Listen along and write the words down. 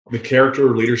the character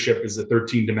of leadership is a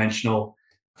 13-dimensional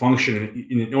function.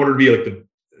 In order to be like an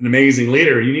amazing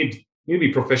leader, you need to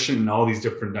be proficient in all these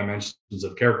different dimensions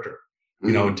of character,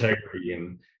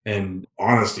 integrity and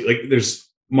honesty. Like there's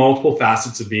multiple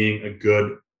facets of being a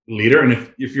good leader.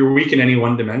 And if you're weak in any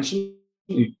one dimension,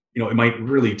 it might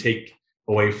really take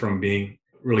away from being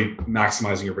really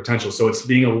maximizing your potential. So it's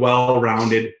being a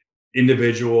well-rounded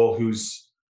individual who's,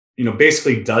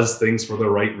 basically does things for the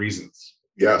right reasons.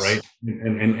 Yes. Right.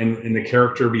 And the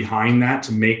character behind that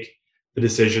to make the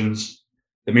decisions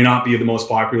that may not be the most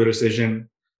popular decision,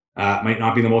 might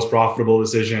not be the most profitable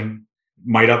decision,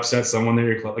 might upset someone that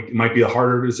you're like, it might be a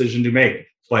harder decision to make,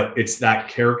 but it's that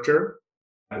character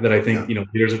that I think,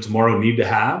 leaders of tomorrow need to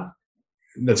have.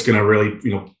 That's going to really,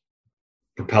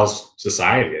 propel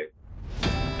society.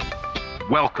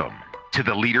 Welcome to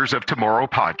the Leaders of Tomorrow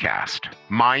podcast.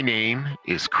 My name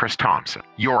is Chris Thompson,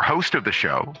 your host of the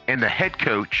show and the head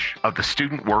coach of the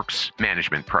Student Works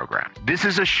Management Program. This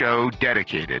is a show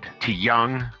dedicated to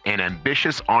young and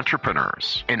ambitious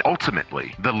entrepreneurs and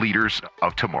ultimately the leaders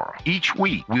of tomorrow. Each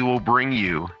week, we will bring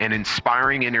you an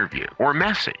inspiring interview or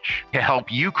message to help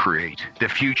you create the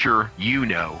future you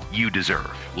know you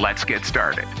deserve. Let's get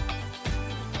started.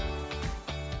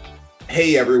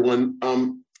 Hey, everyone.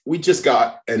 We just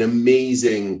got an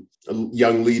amazing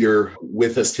young leader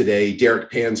with us today,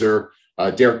 Derek Panzer.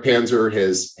 Derek Panzer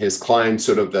has climbed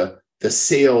sort of the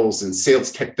sales and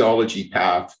sales technology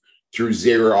path through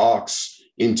Xerox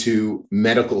into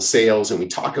medical sales. And we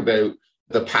talk about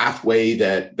the pathway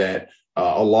that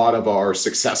a lot of our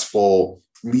successful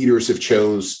leaders have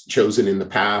chosen in the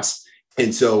past.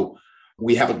 And so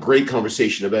we have a great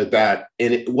conversation about that.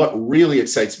 And what really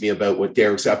excites me about what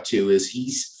Derek's up to is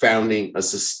he's founding a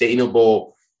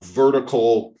sustainable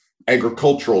vertical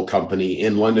agricultural company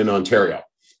in London, Ontario,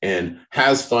 and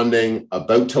has funding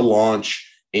about to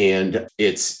launch. And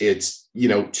it's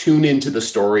tune into the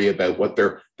story about what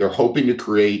they're hoping to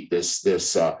create, this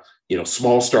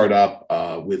small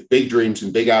startup with big dreams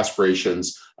and big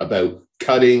aspirations about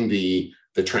cutting the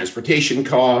transportation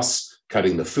costs,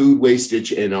 cutting the food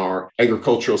wastage in our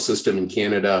agricultural system in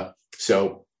Canada.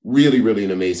 So really, really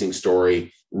an amazing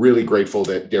story. Really grateful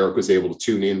that Derek was able to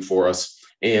tune in for us.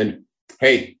 And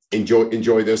hey,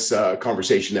 enjoy this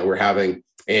conversation that we're having.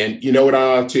 And you know what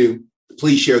I ought to?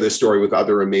 Please share this story with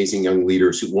other amazing young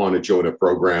leaders who want to join a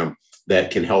program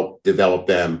that can help develop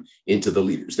them into the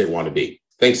leaders they want to be.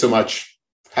 Thanks so much.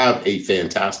 Have a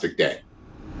fantastic day.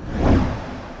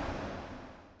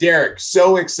 Derek,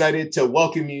 so excited to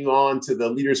welcome you on to the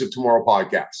Leaders of Tomorrow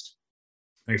podcast.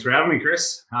 Thanks for having me,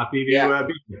 Chris. Happy to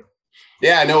be here.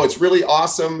 Yeah, no, it's really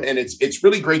awesome. And it's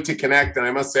really great to connect. And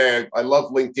I must say, I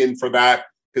love LinkedIn for that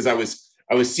because I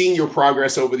was seeing your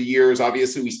progress over the years.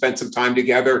 Obviously, we spent some time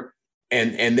together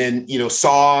and then,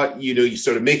 saw, you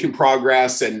sort of making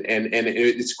progress and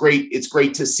it's great. It's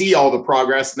great to see all the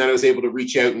progress. And then I was able to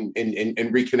reach out and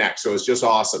reconnect. So it's just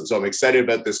awesome. So I'm excited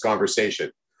about this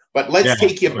conversation. But let's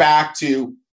take you back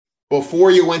to before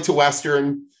you went to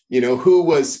Western. Who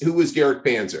was Derek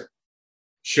Panzer?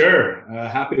 Sure,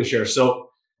 happy to share.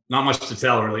 So not much to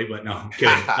tell, really, but no, I'm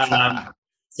kidding.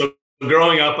 So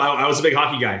growing up, I was a big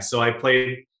hockey guy. So I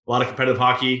played a lot of competitive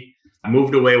hockey. I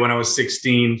moved away when I was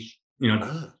 16.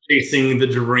 Chasing the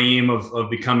dream of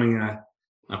becoming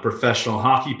a professional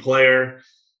hockey player.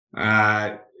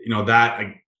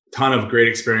 Ton of great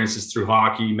experiences through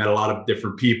hockey, met a lot of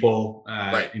different people,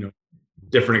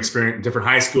 different experience, different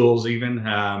high schools even.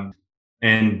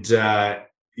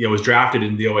 Was drafted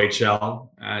in the OHL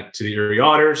to the Erie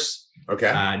Otters.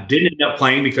 Okay. Didn't end up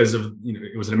playing because of,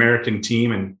 it was an American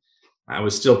team and I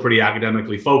was still pretty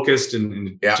academically focused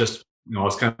and I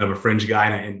was kind of a fringe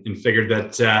guy and figured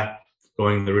that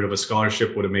going the route of a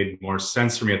scholarship would have made more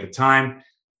sense for me at the time.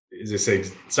 As I say,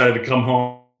 decided to come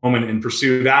home and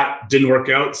pursue that. Didn't work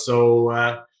out. So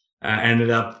ended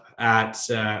up at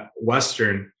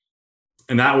Western.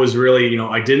 And that was really,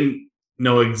 I didn't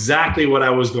know exactly what I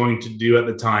was going to do at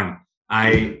the time.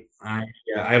 I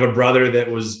have a brother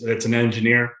that's an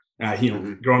engineer.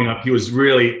 Growing up, he was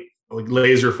really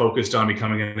laser focused on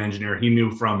becoming an engineer. He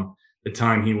knew from the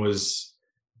time he was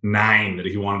 9 that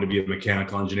he wanted to be a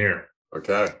mechanical engineer.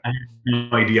 Okay. I had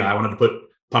no idea. I wanted to put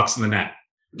pucks in the net.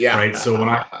 Yeah. Right. So when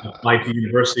I applied to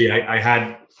university, I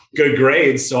had good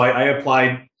grades. So I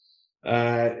applied,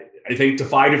 I think, to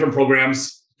 5 different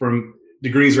programs from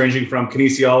degrees ranging from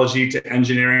kinesiology to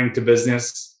engineering to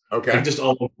business. Okay. Just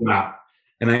all over the map.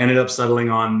 And I ended up settling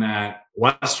on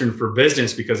Western for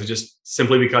business because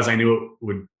because I knew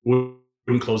it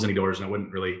wouldn't close any doors and it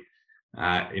wouldn't really,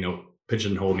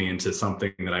 pigeonhole me into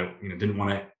something that I didn't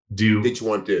want to do that you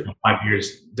want to do 5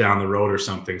 years down the road or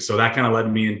something. So that kind of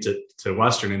led me into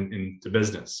Western and into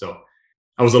business. So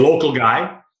I was a local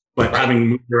guy, but having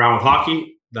moved around with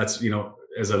hockey, that's,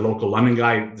 as a local London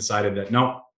guy, decided that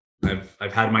no,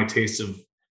 I've had my taste of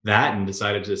that and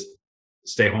decided to just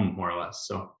stay home more or less.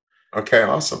 So. Okay,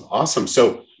 awesome.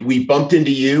 So we bumped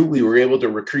into you. We were able to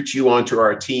recruit you onto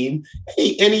our team.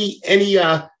 Any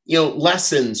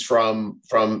lessons from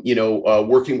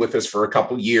working with us for a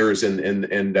couple of years,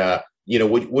 and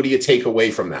what do you take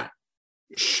away from that?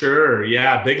 Sure,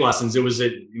 yeah, big lessons. It was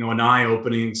an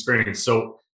eye-opening experience.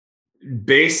 So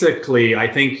basically,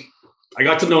 I think I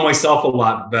got to know myself a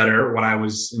lot better when I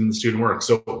was in the student work.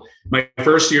 So my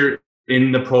first year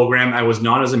in the program, I was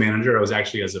not as a manager. I was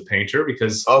actually as a painter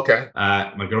because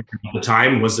my girlfriend at the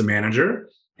time was a manager,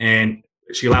 and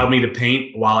she allowed me to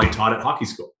paint while I taught at hockey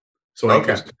school. So it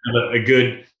was a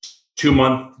good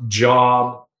 2-month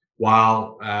job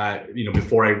while,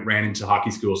 before I ran into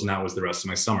hockey schools, and that was the rest of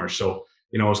my summer. So,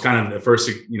 it was kind of the first,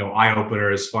 eye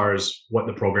opener as far as what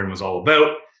the program was all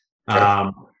about.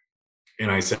 And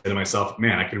I said to myself,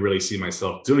 man, I could really see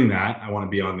myself doing that. I want to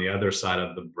be on the other side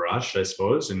of the brush, I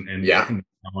suppose. And I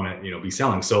want to, be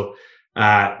selling. So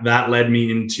that led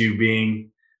me into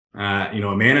being,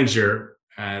 a manager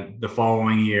the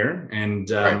following year.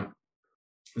 And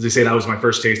as I say, that was my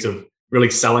first taste of really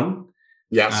selling.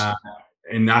 Yes.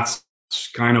 And that's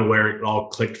kind of where it all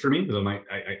clicked for me. Because I'm like,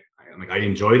 I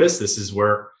enjoy this. This is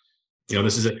where,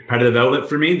 this is a competitive outlet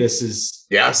for me. This is,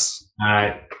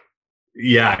 I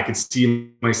could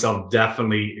see myself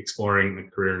definitely exploring a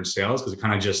career in sales because it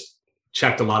kind of just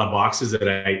checked a lot of boxes that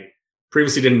I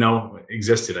previously didn't know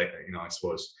existed. I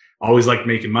suppose always liked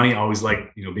making money, always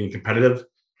liked, being competitive.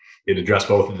 It addressed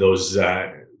both of those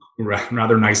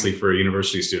rather nicely for a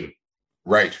university student.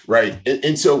 Right.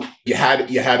 And so you had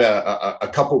a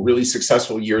couple really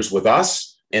successful years with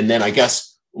us. And then I guess,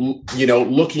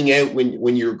 looking out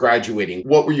when you're graduating,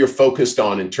 what were you focused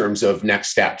on in terms of next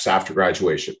steps after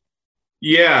graduation?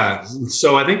 Yeah.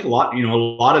 So I think a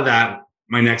lot of that,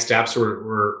 my next steps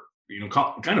were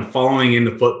kind of following in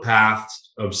the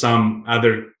footpaths of some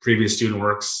other previous student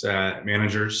works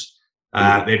managers.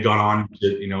 They'd gone on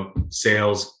to,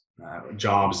 sales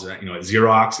jobs, at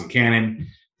Xerox and Canon.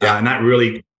 And that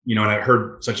really, and I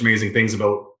heard such amazing things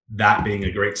about that being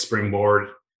a great springboard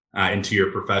into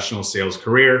your professional sales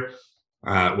career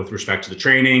with respect to the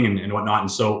training and whatnot.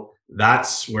 And so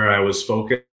that's where I was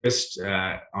focused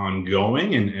on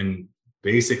going. And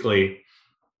basically,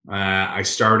 I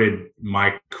started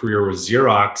my career with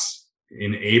Xerox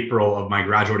in April of my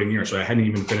graduating year. So I hadn't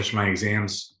even finished my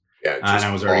exams and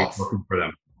I was already working for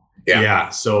them. Yeah.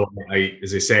 So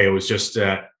as I say, it was just,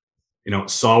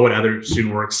 saw what other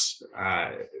student works,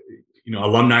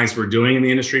 alumni were doing in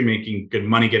the industry, making good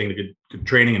money, getting the good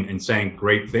training and saying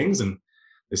great things. And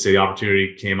they say the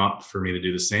opportunity came up for me to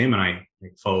do the same, and I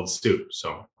followed suit.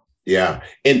 So. Yeah.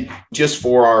 And just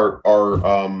for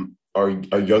our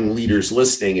young leaders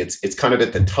listening, it's kind of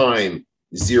at the time,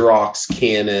 Xerox,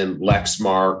 Canon,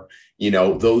 Lexmark,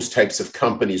 those types of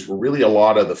companies were really a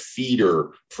lot of the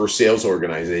feeder for sales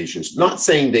organizations. Not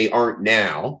saying they aren't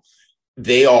now,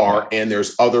 they are. And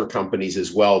there's other companies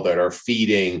as well that are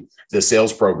feeding the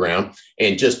sales program.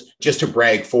 And just to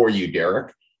brag for you,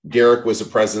 Derek was a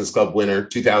President's Club winner,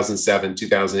 2007,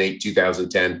 2008,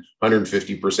 2010,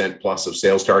 150% plus of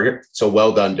sales target. So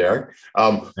well done, Derek.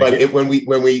 But when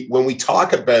we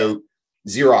talk about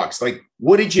Xerox, like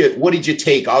what did you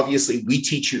take? Obviously, we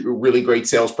teach you a really great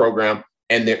sales program,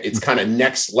 and it's kind of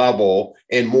next level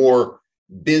and more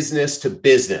business to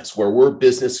business, where we're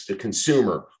business to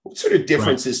consumer. What sort of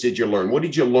differences did you learn? What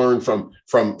did you learn from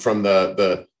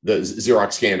the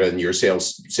Xerox Canada and your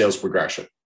sales progression?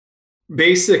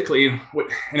 Basically,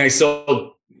 and I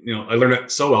still, I learned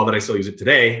it so well that I still use it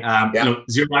today.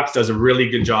 Xerox does a really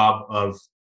good job of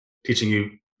teaching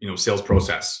you, sales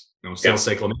process, sales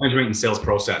cycle management and sales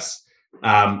process.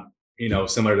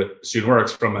 Similar to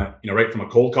StudentWorks from right from a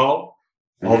cold call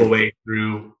all the way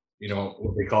through,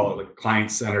 what they call it, like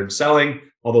client-centered selling,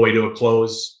 all the way to a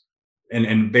close,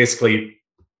 and basically,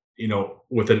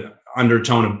 with an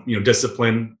undertone of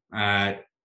discipline.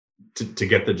 To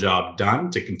get the job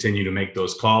done, to continue to make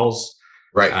those calls,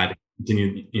 to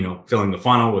continue, filling the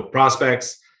funnel with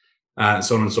prospects,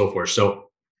 so on and so forth. So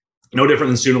no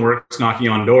different than StudentWorks, knocking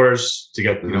on doors to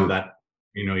get, that,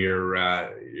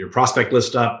 your prospect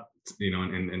list up,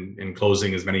 and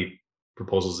closing as many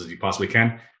proposals as you possibly can.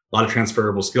 A lot of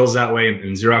transferable skills that way.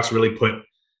 And Xerox really put,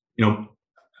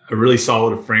 a really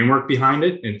solid framework behind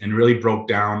it and really broke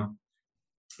down,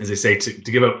 as I say, to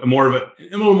give a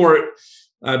little more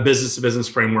business to business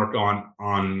framework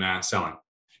on selling.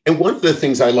 And one of the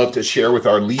things I love to share with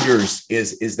our leaders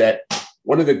is that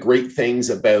one of the great things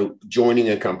about joining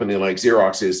a company like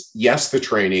Xerox is, yes, the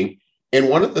training. And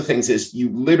one of the things is you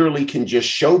literally can just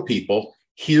show people,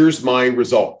 here's my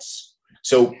results.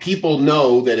 So people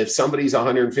know that if somebody's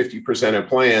 150% of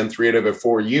plan, 3 out of the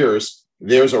 4 years,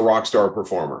 there's a rock star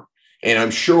performer. And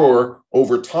I'm sure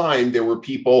over time, there were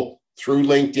people through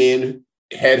LinkedIn,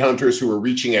 headhunters who were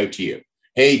reaching out to you.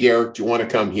 Hey, Derek, do you want to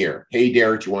come here? Hey,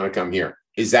 Derek, do you want to come here?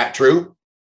 Is that true?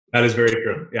 That is very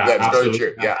true. Yeah, that's absolutely.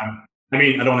 Very true. Yeah. I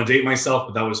mean, I don't want to date myself,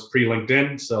 but that was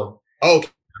pre-LinkedIn. So,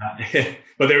 okay.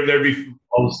 But there'd be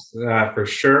posts for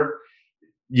sure.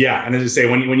 Yeah, and as I say,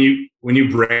 when you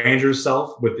brand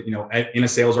yourself with, in a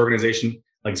sales organization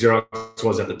like Xerox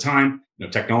was at the time,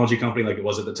 technology company like it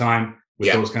was at the time,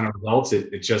 with those kind of results,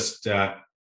 it just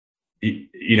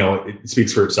it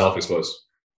speaks for itself, I suppose.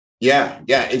 Yeah.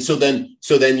 And so then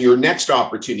your next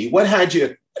opportunity, what had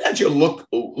you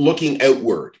looking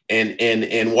outward,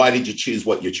 and why did you choose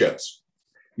what you chose?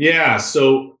 Yeah,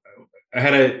 so I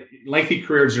had a lengthy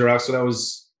career at Xerox, so that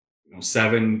was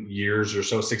 7 years or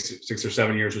so, six or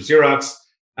 7 years with Xerox.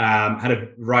 Had a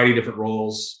variety of different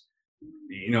roles.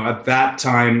 At that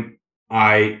time,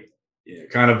 I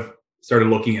kind of started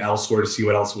looking elsewhere to see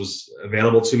what else was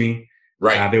available to me.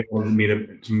 Right. They wanted me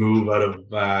to move out of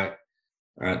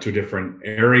to a different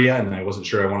area, and I wasn't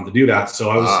sure I wanted to do that. So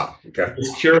I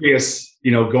was curious,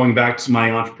 going back to my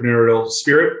entrepreneurial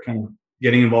spirit, kind of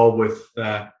getting involved with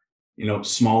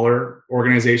smaller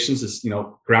organizations, as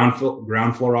ground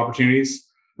floor opportunities,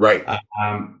 right?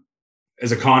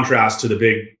 As a contrast to the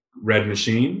big red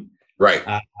machine, right?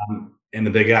 And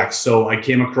the big X. So I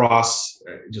came across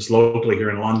just locally here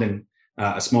in London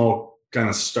a small kind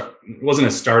of it wasn't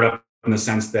a startup in the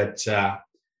sense that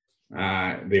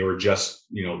they were just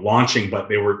launching, but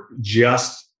they were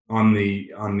just on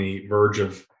the verge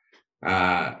of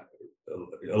a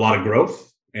lot of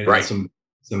growth and some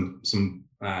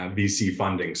VC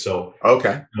funding. So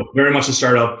very much a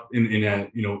startup in a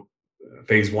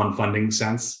phase 1 funding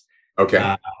sense.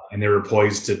 And they were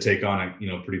poised to take on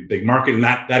a pretty big market, and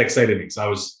that excited me. So I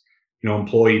was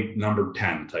employee number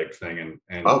 10 type thing,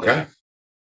 and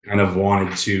kind of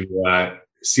wanted to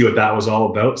see what that was all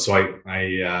about. So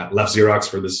I left Xerox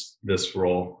for this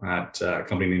role at a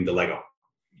company named Delego.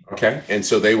 Okay, and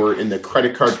so they were in the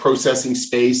credit card processing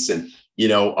space, and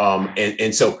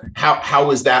and so how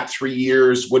was that 3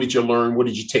 years? What did you learn? What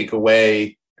did you take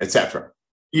away, etc.?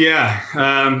 Yeah,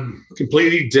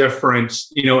 completely different.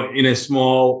 In a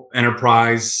small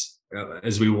enterprise,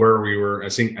 as we were. I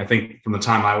think from the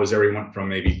time I was there, we went from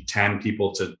maybe 10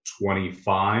 people to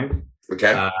 25.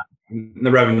 Okay.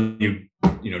 The revenue,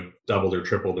 doubled or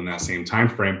tripled in that same time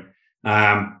frame.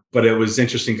 But it was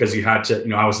interesting because you had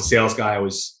to, I was a sales guy. I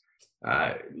was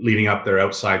leading up their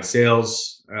outside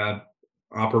sales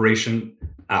operation.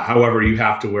 However, you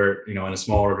have to wear, in a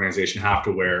small organization, have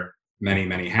to wear many,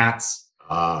 many hats.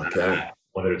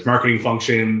 Whether it's marketing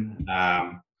function,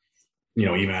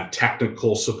 even a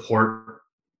technical support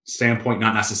standpoint,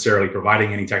 not necessarily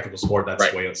providing any technical support.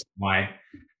 That's way outside my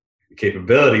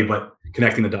capability, but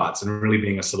connecting the dots and really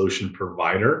being a solution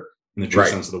provider in the true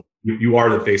sense of you are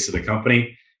the face of the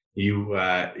company. You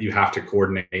have to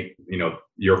coordinate,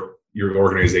 your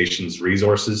organization's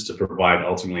resources to provide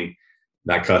ultimately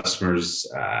that customer's,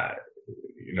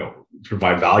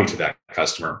 provide value to that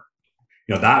customer.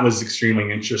 That was extremely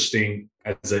interesting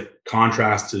as a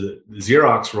contrast to the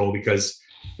Xerox role, because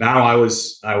now I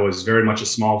was very much a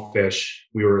small fish.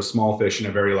 We were a small fish in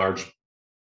a very large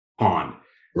pond.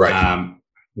 Right.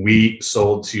 We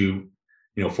sold to,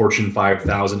 Fortune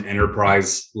 5,000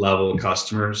 enterprise level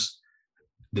customers,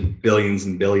 the billions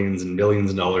and billions and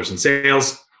billions of dollars in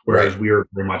sales, whereas we were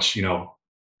very much, in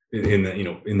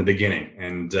the beginning,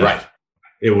 and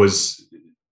it was,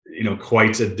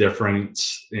 quite a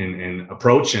difference in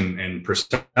approach and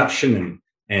perception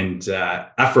and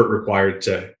effort required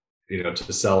to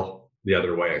sell the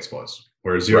other way, I suppose.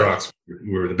 Whereas Xerox,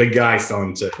 we were the big guy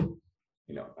selling to,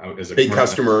 as a big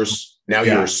customers. Now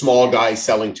you're a small guy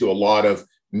selling to a lot of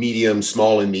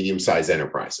small and medium-sized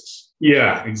enterprises.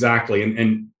 Yeah, exactly.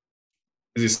 And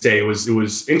as you say, it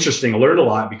was interesting. I learned a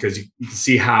lot because you can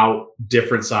see how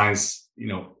different size,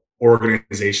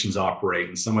 organizations operate,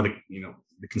 and some of the,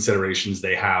 the considerations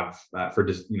they have for,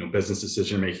 business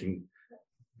decision-making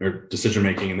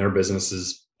in their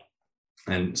businesses,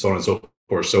 and so on and so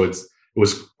forth. So it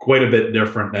was quite a bit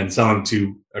different than selling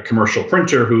to a commercial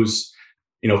printer who's,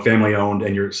 family owned,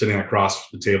 and you're sitting across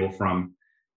the table from,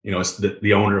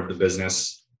 the owner of the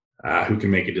business who can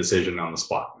make a decision on the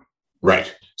spot.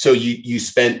 Right. So you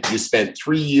spent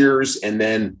 3 years, and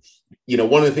then,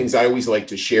 one of the things I always like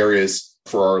to share is,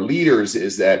 for our leaders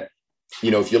is that,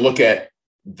 if you look at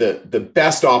the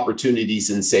best opportunities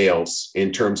in sales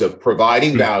in terms of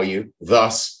providing value,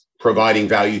 thus providing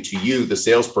value to you, the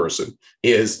salesperson,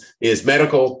 is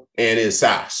medical and is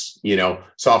SaaS,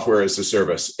 software as a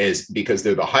service, is because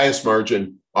they're the highest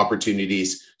margin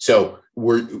opportunities. So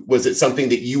was it something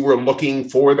that you were looking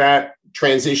for, that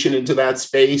transition into that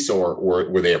space, or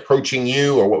were they approaching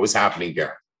you, or what was happening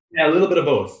there? Yeah, a little bit of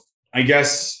both. I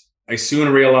guess I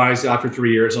soon realized after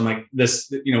 3 years, I'm like,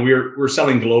 this, we're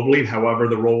selling globally. However,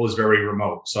 the role was very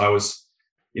remote. So I was,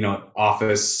 in the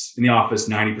office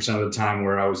 90% of the time,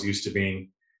 where I was used to being,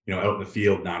 out in the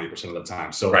field 90% of the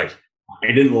time. So right.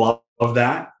 I didn't love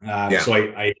that. So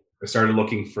I started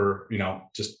looking for,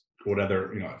 just for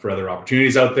other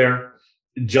opportunities out there.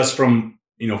 Just from,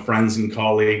 friends and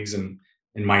colleagues and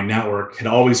in my network, had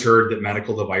always heard that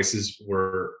medical devices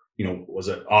were, was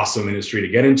an awesome industry to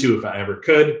get into if I ever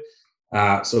could.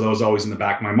 So that was always in the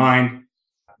back of my mind,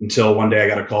 until one day I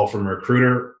got a call from a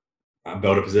recruiter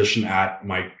about a position at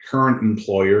my current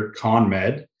employer,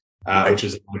 ConMed, which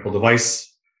is a medical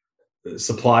device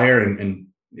supplier. And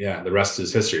the rest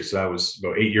is history. So that was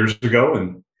about 8 years ago.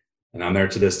 And I'm there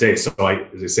to this day. So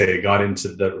as I say, I got into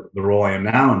the role I am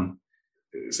now,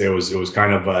 and say it was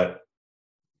kind of a,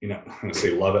 I'm going to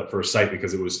say love at first sight,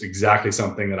 because it was exactly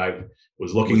something that I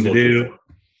was looking to do.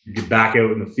 Get back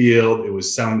out in the field. It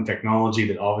was selling technology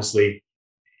that obviously,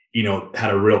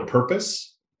 had a real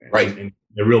purpose, right, and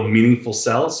a real meaningful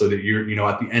sell. So that you're,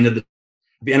 at the end of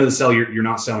the sell, you're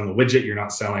not selling a widget, you're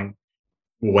not selling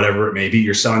whatever it may be.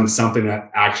 You're selling something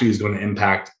that actually is going to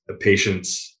impact the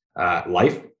patient's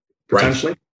life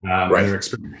potentially, and their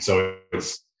experience. So it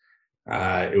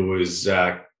was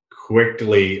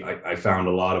quickly. I found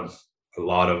a lot of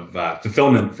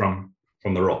fulfillment from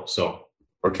the role. So.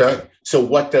 Okay. So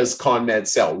what does ConMed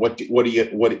sell? What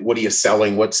are you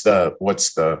selling? What's the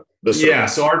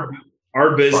So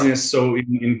our business. So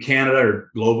in Canada or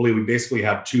globally, we basically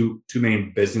have two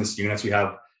main business units. We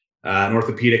have an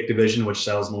orthopedic division, which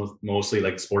sells mostly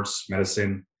like sports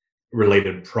medicine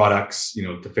related products,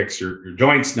 to fix your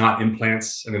joints, not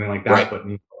implants, anything like that, but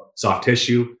soft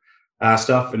tissue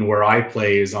stuff. And where I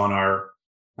play is on our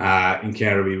in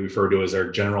Canada, we refer to as our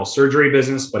general surgery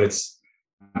business, but it's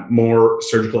more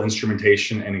surgical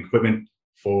instrumentation and equipment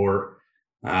for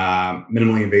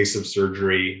minimally invasive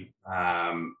surgery,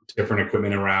 different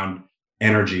equipment around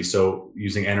energy. So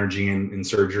using energy in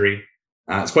surgery,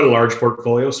 it's quite a large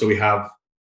portfolio. So we have,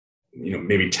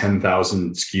 maybe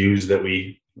 10,000 SKUs that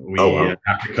we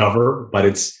have to cover, but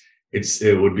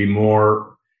it would be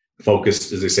more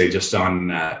focused, as I say, just on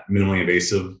minimally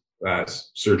invasive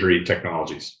surgery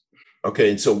technologies. Okay.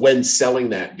 And so when selling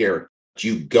that, Garrett, do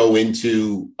you go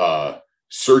into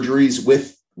surgeries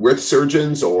with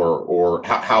surgeons, or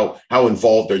how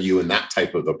involved are you in that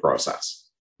type of the process?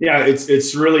 Yeah,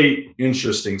 it's really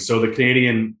interesting. So the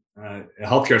Canadian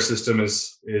healthcare system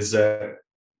is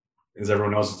as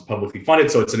everyone knows, it's publicly funded.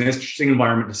 So it's an interesting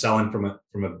environment to sell in from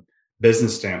a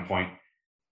business standpoint.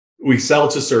 We sell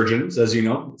to surgeons, as you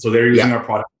know, so they're using our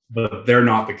product, but they're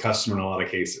not the customer in a lot of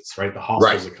cases, right? The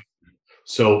hospital's the customer.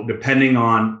 So depending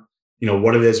on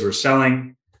what it is we're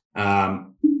selling.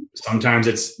 Sometimes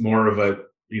it's more of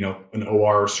an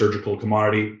OR surgical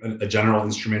commodity, a general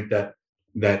instrument that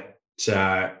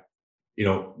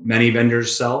many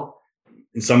vendors sell.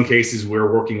 In some cases,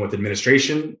 we're working with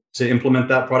administration to implement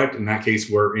that product. In that case,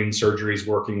 we're in surgeries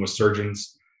working with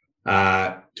surgeons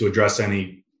to address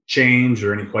any change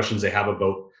or any questions they have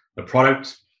about the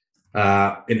product.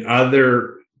 In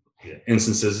other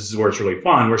instances, this is where it's really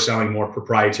fun. We're selling more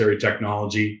proprietary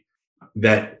technology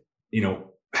that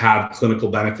have clinical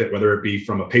benefit, whether it be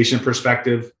from a patient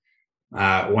perspective.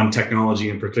 One technology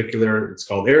in particular, it's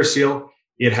called AirSeal.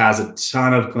 It has a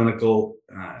ton of clinical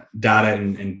data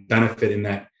and benefit in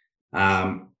that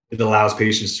it allows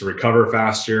patients to recover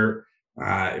faster.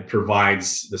 It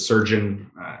provides the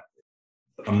surgeon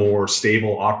a more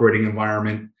stable operating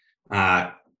environment.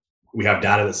 We have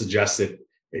data that suggests that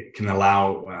it can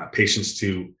allow patients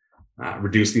to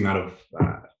reduce the amount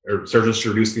of or surgeons to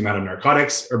reduce the amount of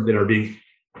narcotics that are being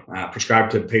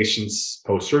prescribed to patients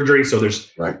post-surgery. So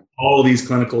there's all of these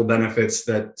clinical benefits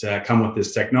that come with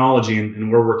this technology,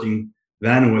 and we're working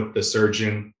then with the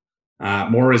surgeon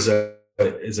more as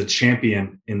a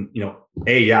champion in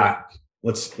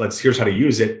let's here's how to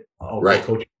use it. I'll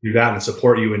coach you through that and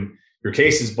support you in your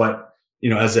cases. But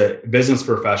as a business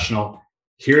professional,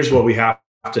 here's what we have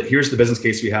to. Here's the business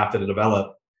case we have to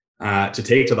develop to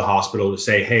take to the hospital to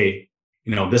say, hey,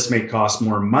 this may cost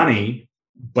more money,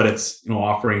 but it's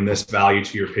offering this value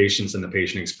to your patients and the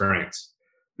patient experience.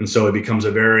 And so it becomes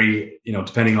a very,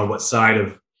 depending on what side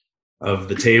of of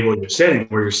the table where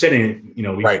you're sitting,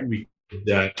 we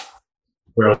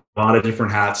wear a lot of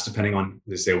different hats depending on,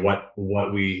 they say, what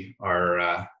we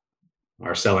are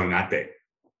selling that day.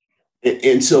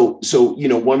 And so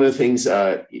one of the things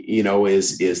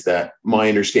is that my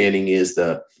understanding is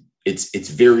it's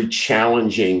very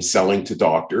challenging selling to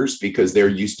doctors because they're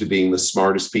used to being the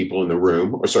smartest people in the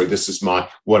room. Or sorry, this is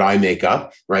what I make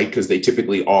up, right? Because they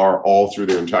typically are all through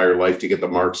their entire life to get the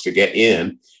marks to get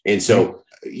in. And so,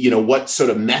 what sort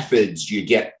of methods do you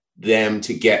get them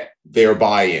to get their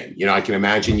buy-in? I can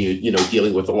imagine you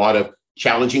dealing with a lot of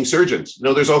challenging surgeons.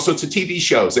 There's all sorts of TV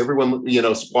shows. Everyone,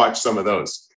 watch some of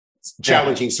those.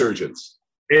 Challenging surgeons.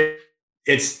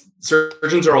 It's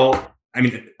surgeons are all, I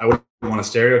wouldn't want to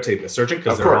stereotype a surgeon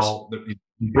because they're all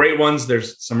great ones.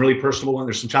 There's some really personable ones.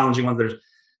 There's some challenging ones. There's,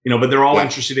 but they're all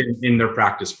interested in their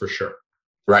practice for sure.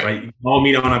 Right. You all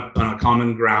meet on a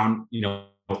common ground.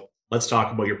 Let's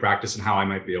talk about your practice and how I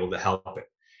might be able to help it.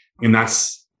 And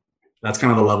that's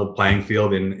kind of the level playing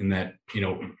field in that,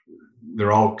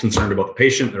 they're all concerned about the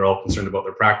patient. They're all concerned about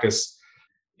their practice.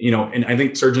 And I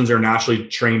think surgeons are naturally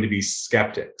trained to be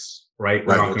skeptics, right?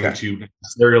 We're not going to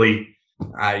necessarily,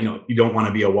 you don't want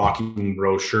to be a walking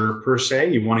brochure per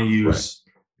se. You want to use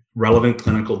relevant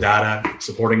clinical data,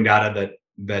 supporting data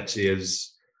that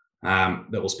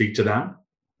will speak to them.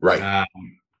 Right.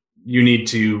 You need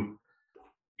to,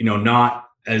 not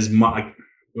as much.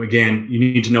 Again, you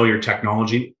need to know your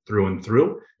technology through and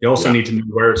through. You also need to know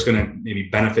where it's going to maybe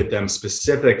benefit them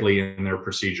specifically in their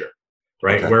procedure.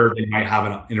 Right. Okay. Where they might have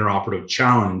an intraoperative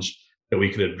challenge that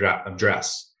we could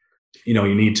address. You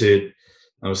need to,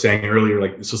 I was saying earlier,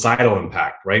 like societal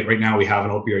impact, right? Right now we have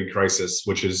an opioid crisis,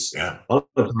 which is a lot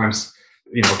of times,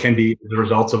 can be the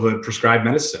result of a prescribed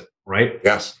medicine, right?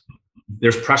 Yes.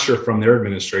 There's pressure from their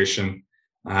administration,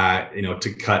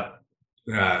 to cut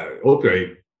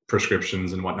opioid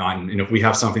prescriptions and whatnot. And if we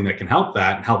have something that can help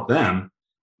that and help them,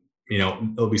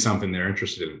 it'll be something they're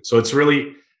interested in. So it's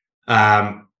really,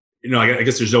 I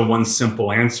guess there's no one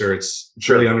simple answer. It's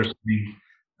really understanding,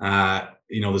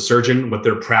 the surgeon, what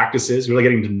their practice is, really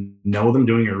getting to know them,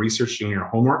 doing your research, doing your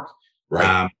homework.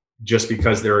 Right. Just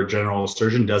because they're a general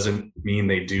surgeon doesn't mean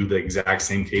they do the exact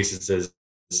same cases as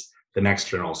the next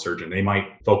general surgeon. They might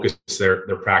focus their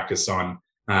practice on,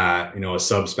 a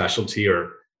subspecialty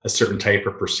or a certain type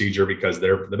of procedure because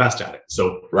they're the best at it.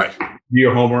 So do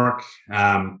your homework.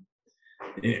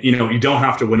 You don't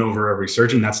have to win over every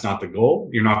surgeon. That's not the goal.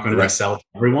 You're not going to sell to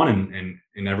everyone,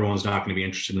 and everyone's not going to be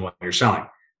interested in what you're selling.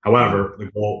 However, the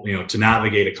goal, to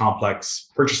navigate a complex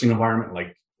purchasing environment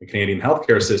like the Canadian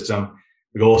healthcare system,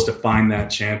 the goal is to find that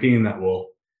champion that will,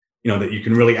 that you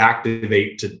can really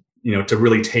activate to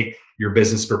really take your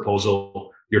business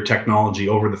proposal, your technology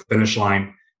over the finish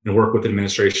line and work with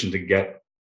administration to get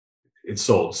it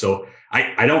sold. So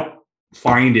I don't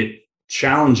find it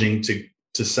challenging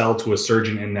to sell to a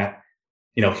surgeon in that,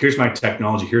 here's my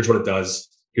technology, here's what it does,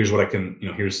 here's what I can,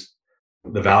 here's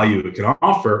the value it can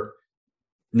offer.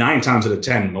 9 times out of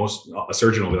 10, a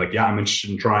surgeon will be like, yeah, I'm interested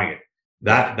in trying it.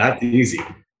 That's easy.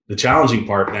 The challenging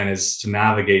part then is to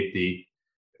navigate the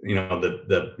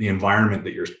environment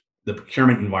the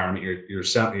procurement environment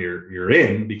you're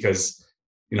in, because,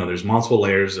 there's multiple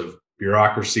layers of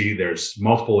bureaucracy. There's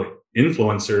multiple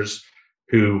influencers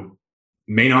who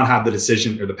may not have the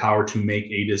decision or the power to make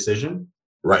a decision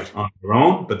on their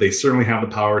own, but they certainly have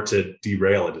the power to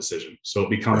derail a decision. So it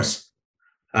becomes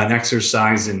an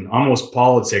exercise in almost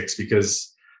politics,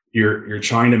 because you're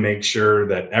trying to make sure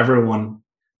that everyone,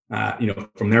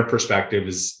 from their perspective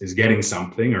is getting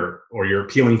something, or you're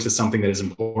appealing to something that is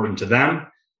important to them,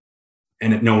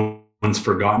 and that no one's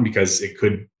forgotten, because it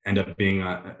could end up being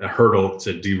a hurdle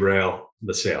to derail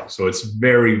the sale. So it's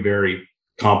very, very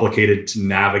complicated to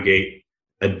navigate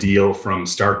a deal from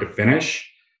start to finish,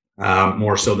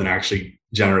 more so than actually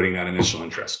generating that initial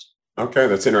interest. Okay,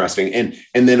 that's interesting.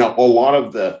 And then a lot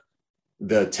of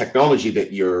the technology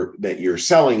that you're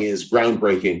selling is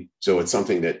groundbreaking. So it's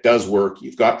something that does work.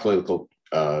 You've got clinical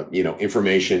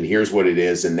information. Here's what it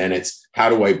is, and then it's how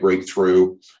do I break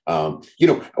through? And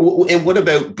what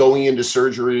about going into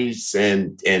surgeries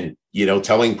and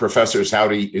telling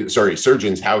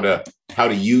surgeons how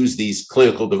to use these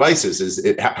clinical devices?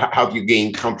 How do you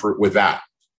gain comfort with that?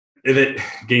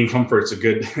 Gain comfort is a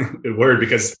good word,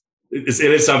 because it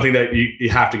is something that you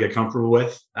have to get comfortable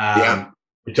with.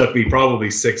 It took me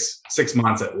probably six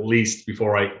months at least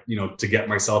before I, to get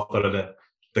myself out of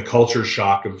the culture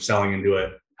shock of selling into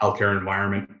a healthcare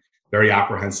environment. Very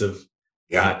apprehensive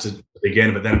to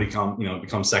begin, but then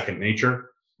become second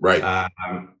nature. Right.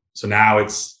 So now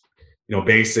it's,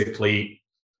 basically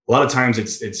a lot of times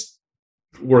it's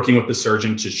working with the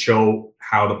surgeon to show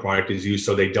how the product is used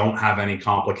so they don't have any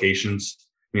complications.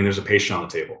 I mean, there's a patient on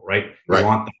the table, right? Right. You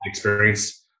want that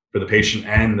experience for the patient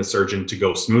and the surgeon to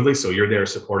go smoothly. So you're there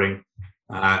supporting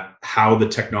how the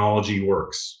technology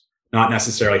works, not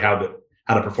necessarily how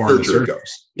to perform the surgery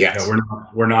goes. Yes.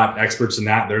 We're not experts in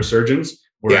that. They're surgeons.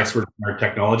 We're experts in our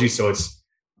technology. So it's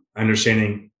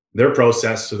understanding their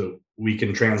process so that we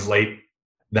can translate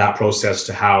that process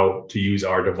to how to use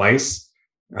our device,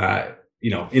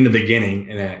 in the beginning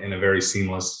in a very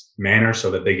seamless manner so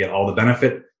that they get all the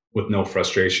benefit with no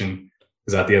frustration.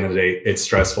 Because at the end of the day, it's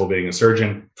stressful being a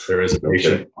surgeon. There is a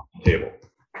patient on the table.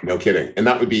 No kidding. And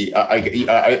that would be,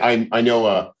 I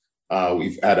know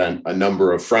we've had a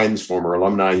number of friends, former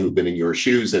alumni who've been in your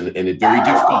shoes, and it's very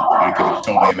difficult. I can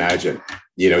totally imagine,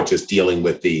 just dealing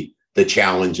with the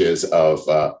challenges of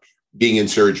being in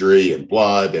surgery and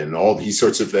blood and all these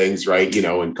sorts of things, right?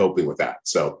 And coping with that.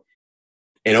 So,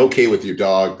 and okay with your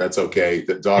dog, that's okay.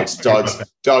 The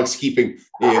dogs keeping,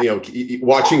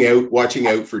 watching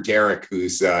out for Derek,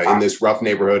 who's in this rough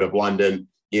neighborhood of London.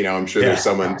 I'm sure there's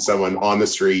someone on the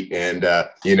street and,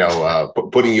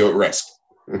 putting you at risk.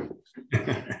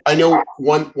 I know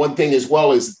one thing as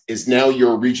well is now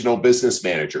you're a regional business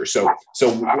manager. So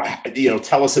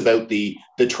tell us about the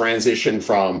transition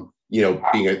from,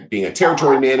 being a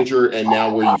territory manager and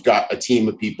now where you've got a team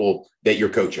of people that you're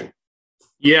coaching.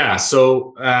 Yeah.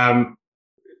 So,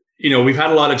 we've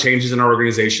had a lot of changes in our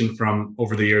organization from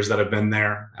over the years that I've been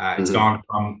there. It's gone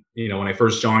from, when I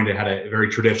first joined, it had a very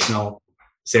traditional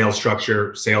sales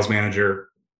structure, sales manager,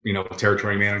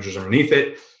 territory managers underneath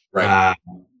it. Right.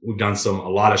 We've done a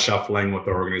lot of shuffling with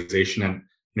the organization,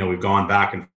 and we've gone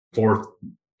back and forth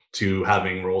to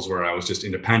having roles where I was just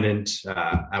independent.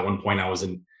 At one point, I was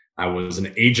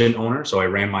an agent owner, so I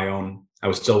ran my own. I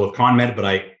was still with ConMed, but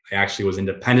I actually was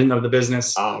independent of the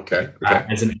business. Oh, okay.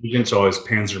 As an agent, so I was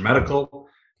Panzer Medical,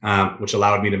 which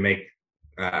allowed me to make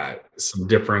some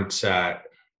different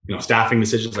staffing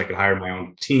decisions. I could hire my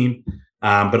own team,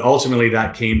 but ultimately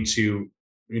that came to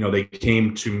they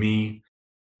came to me.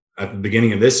 At the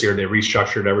beginning of this year, they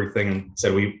restructured everything and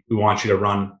said, we want you to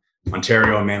run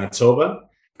Ontario and Manitoba.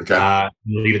 Okay.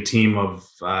 Lead a team of,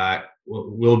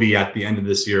 we'll be at the end of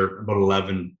this year, about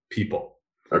 11 people.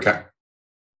 Okay.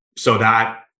 So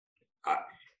that,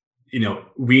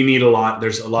 we need a lot.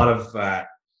 There's a lot of,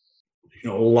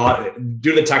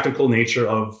 due to the technical nature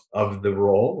of the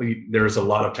role, there's a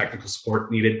lot of technical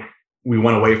support needed. We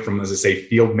went away from, as I say,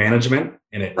 field management,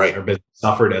 and our business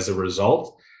suffered as a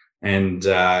result. And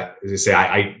as I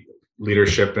say,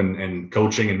 leadership and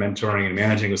coaching and mentoring and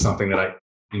managing was something that I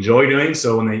enjoy doing.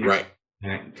 So when they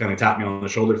kind of tapped me on the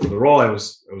shoulder for the role, I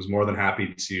was more than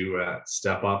happy to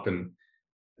step up and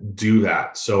do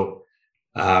that. So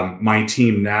my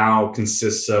team now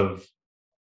consists of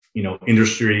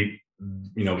industry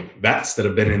vets that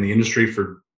have been in the industry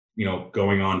for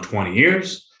going on 20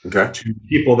 years. Okay. To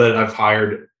people that I've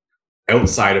hired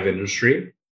outside of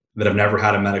industry that have never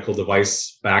had a medical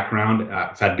device background.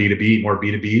 I've had more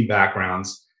B2B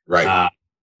backgrounds. Right.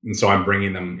 And so I'm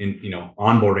bringing them in,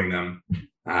 onboarding them,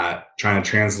 trying to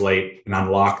translate and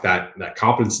unlock that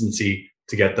competency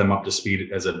to get them up to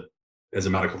speed as a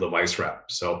medical device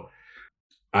rep. So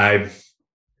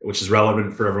which is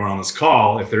relevant for everyone on this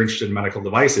call, if they're interested in medical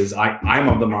devices, I'm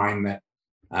of the mind that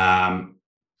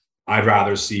I'd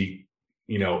rather see,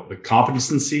 the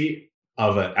competency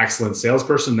of an excellent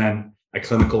salesperson than a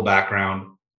clinical background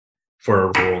for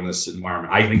a role in this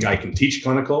environment. I think I can teach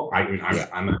clinical.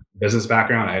 I'm a business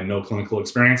background. I have no clinical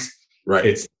experience. Right.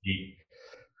 It's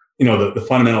the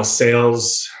fundamental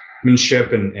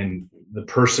salesmanship and the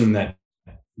person that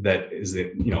is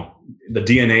the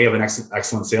DNA of an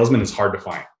excellent salesman is hard to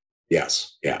find.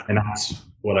 Yes. Yeah. And that's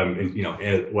what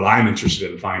I'm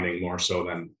interested in finding more so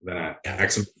than an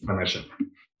excellent clinician.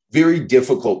 Very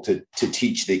difficult to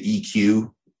teach the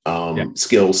EQ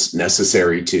skills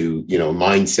necessary to,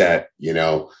 mindset,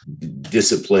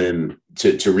 discipline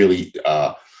to really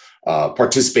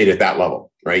participate at that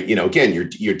level, right? Again,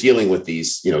 you're dealing with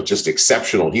these, just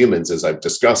exceptional humans, as I've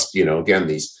discussed, again,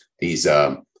 these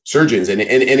surgeons. And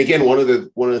again, one of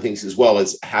the things as well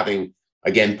is having,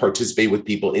 again, participate with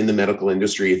people in the medical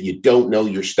industry. If you don't know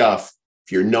your stuff,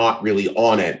 if you're not really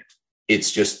on it,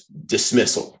 it's just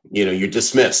dismissal, you're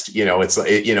dismissed, so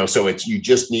you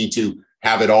just need to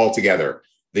have it all together.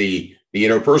 The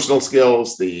interpersonal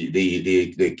skills,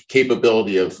 the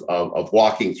capability of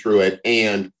walking through it.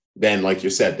 And then, like you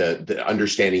said, the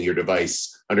understanding your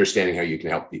device, understanding how you can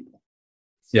help people.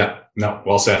 Yeah, no,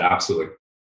 well said. Absolutely.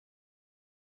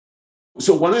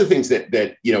 So one of the things that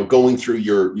going through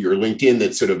your LinkedIn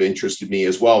that sort of interested me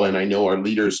as well, and I know our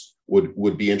leaders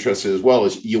would be interested as well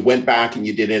is you went back and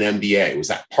you did an MBA. Was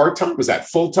that part-time? Was that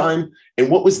full-time? And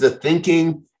what was the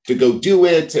thinking to go do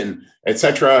it and et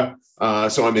cetera?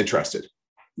 So I'm interested.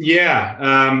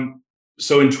 Yeah.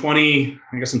 So in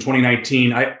 2019,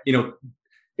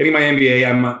 getting my MBA,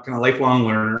 I'm a kind of lifelong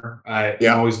learner.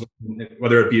 I'm always,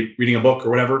 whether it be reading a book or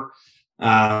whatever,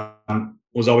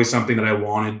 was always something that I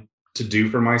wanted to do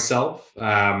for myself.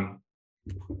 And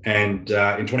in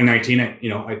 2019,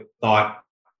 I thought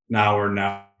now or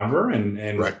never, and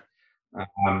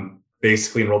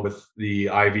basically enrolled with the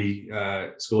Ivy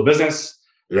School of Business.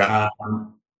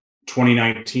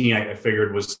 2019, I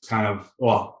figured was kind of,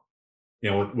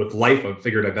 with life, I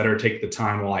figured I better take the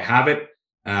time while I have it.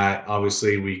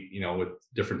 Obviously, with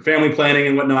different family planning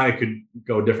and whatnot, I could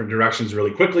go different directions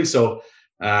really quickly. So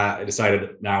I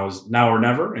decided now or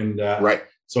never. And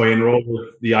so I enrolled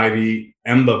with the Ivy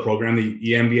EMBA program, the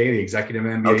EMBA, the Executive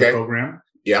MBA program,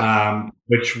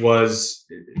 which was,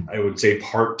 I would say,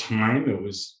 part-time. It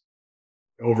was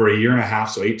over a year and a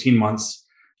half, so 18 months,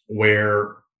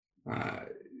 where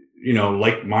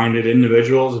like-minded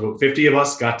individuals, about 50 of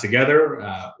us, got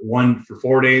together, one for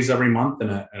 4 days every month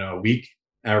and a week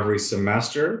every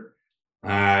semester,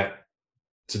 to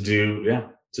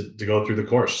go through the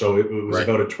course. So it was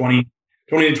about a 20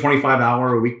 to 25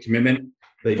 hour a week commitment.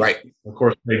 Of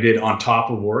course, they did on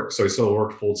top of work, so I still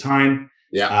worked full time.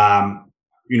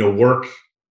 Work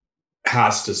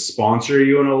has to sponsor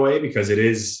you in a way, because it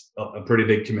is a pretty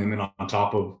big commitment on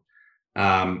top of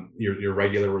your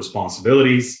regular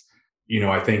responsibilities.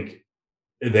 I think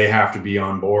they have to be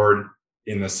on board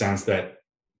in the sense that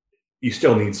you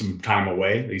still need some time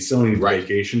away. You still need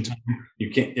vacation time. You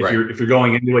can't, if you're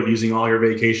going into it using all your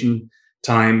vacation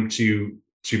time to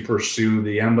pursue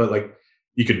the EMBA, like,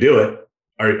 you could do it.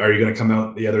 Are you going to come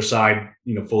out the other side,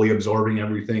 fully absorbing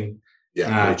everything?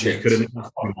 No you couldn't,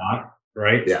 probably not,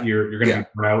 right? You're going to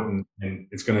come out and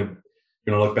it's going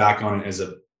to look back on it as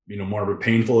a more of a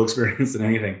painful experience than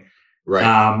anything.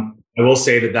 I will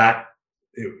say that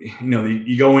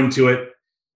you go into it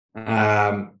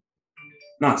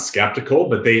not skeptical,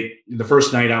 but the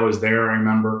first night I was there, I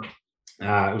remember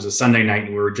it was a Sunday night,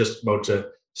 and we were just about to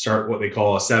start what they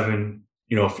call a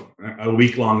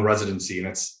week-long residency, and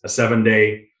it's a 7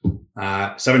 days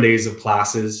of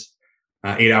classes,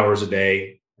 8 hours a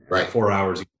day, 4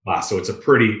 hours each class. So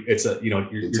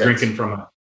you're drinking from a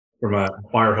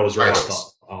fire hose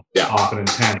off, and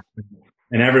intense.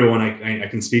 And everyone, I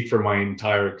can speak for my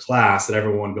entire class, that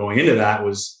everyone going into that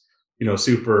was,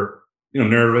 super,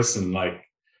 nervous and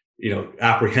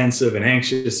apprehensive and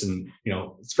anxious, and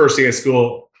it's first day of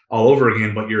school all over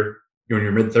again, but you're in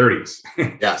your mid-30s.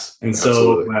 Yes. And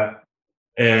so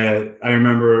I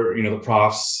remember, the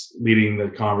profs leading the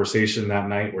conversation that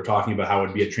night were talking about how it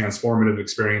would be a transformative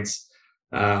experience,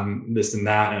 this and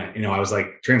that. And, I was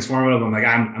like, transformative. I'm like,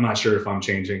 I'm not sure if I'm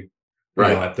changing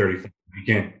at 35. You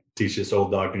can't teach this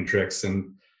old dog new tricks.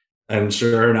 And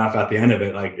sure enough, at the end of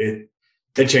it,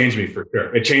 it changed me for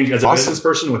sure. It changed as a business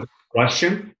person with a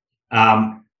question.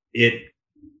 I'm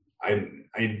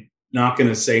not going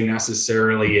to say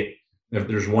necessarily if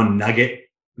there's one nugget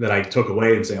that I took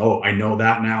away and say, oh, I know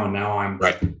that now, and now I'm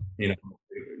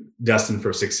destined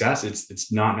for success.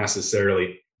 It's not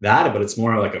necessarily that, but it's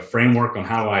more like a framework on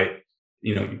how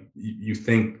you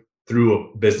think through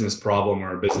a business problem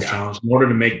or a business challenge in order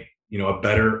to make a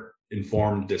better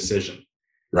informed decision.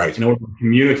 In order to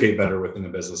communicate better within the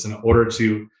business, in order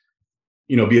to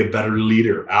be a better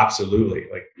leader. Absolutely.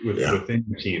 Within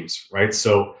the teams. Right.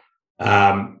 So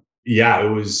it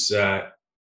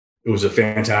was a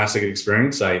fantastic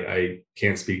experience. I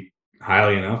can't speak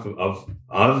highly enough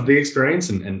of the experience,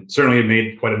 and certainly it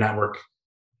made quite a network.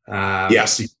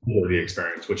 The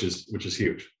experience, which is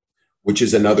huge. Which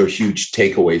is another huge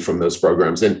takeaway from those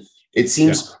programs. And it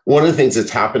seems one of the things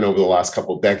that's happened over the last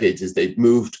couple of decades is they've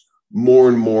moved more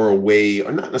and more away,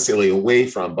 or not necessarily away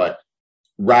from, but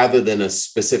rather than a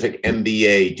specific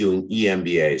MBA, doing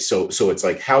EMBA. So it's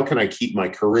like, how can I keep my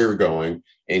career going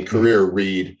and career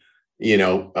read?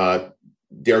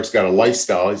 Derek's got a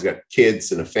lifestyle, he's got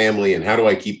kids and a family, and how do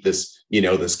I keep this,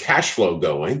 this cash flow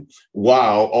going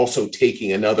while also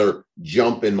taking another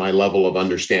jump in my level of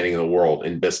understanding of the world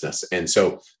in business? And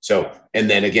and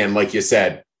then again, like you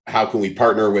said, how can we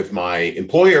partner with my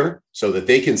employer so that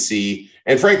they can see?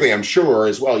 And frankly, I'm sure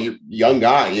as well, you young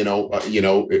guy, and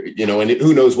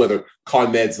who knows whether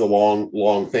ConMed's the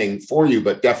long thing for you,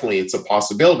 but definitely it's a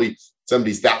possibility.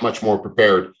 Somebody's that much more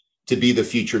prepared to be the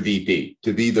future VP,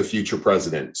 to be the future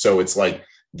president. So it's like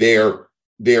they're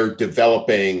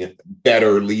developing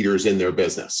better leaders in their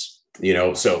business,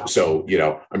 so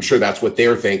I'm sure that's what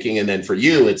they're thinking. And then for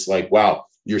you, it's like, wow,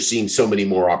 you're seeing so many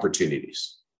more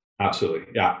opportunities. Absolutely.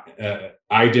 Yeah.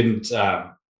 I didn't,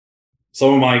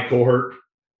 some of my cohort,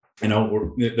 their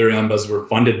MBAs were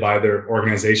funded by their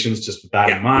organizations. Just with that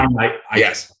in mind,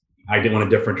 I didn't want a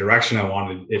different direction. I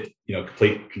wanted it,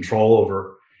 complete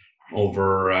control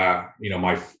over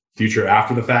my future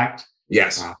after the fact.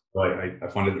 Yes. So I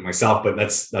funded it myself, but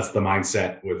that's the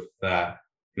mindset with,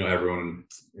 everyone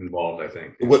involved, I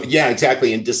think. Well, yeah,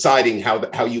 exactly. And deciding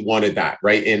how you wanted that.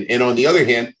 Right. And on the other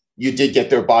hand, you did get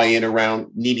their buy-in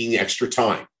around needing the extra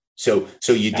time. So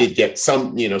you did get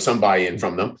some buy-in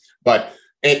from them, but,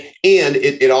 and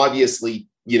it obviously,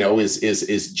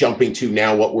 is jumping to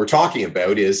now what we're talking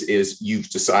about is you've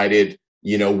decided,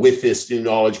 with this new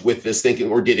knowledge, with this thinking,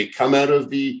 or did it come out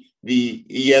of the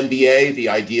EMBA, the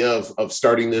idea of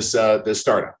starting this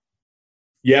startup?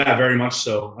 Yeah, very much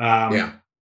so.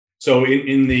 So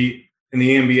in the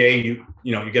EMBA, you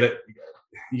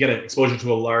get exposure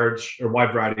to a large or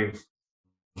wide variety of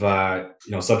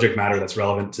subject matter that's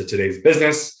relevant to today's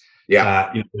business.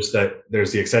 Yeah.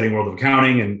 There's the exciting world of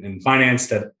accounting and finance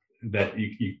that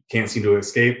you can't seem to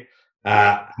escape.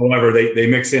 However, they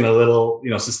mix in a little,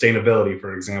 sustainability,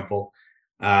 for example,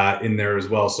 in there as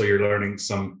well. So you're learning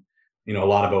a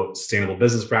lot about sustainable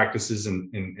business practices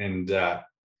and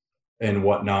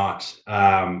whatnot.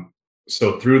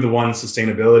 So through the one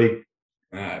sustainability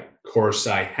course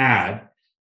I had,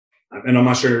 and I'm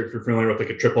not sure if you're familiar with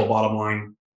like a triple bottom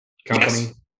line company.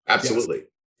 Yes, absolutely. Yes.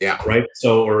 Yeah. Right.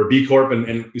 So, or a B Corp,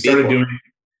 and we started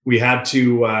we had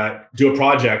to do a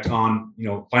project on,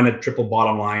 find a triple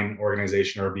bottom line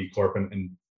organization or a B Corp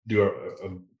and do a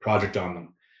project on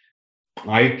them.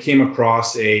 I came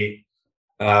across a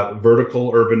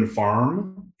vertical urban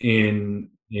farm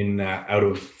in out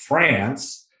of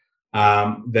France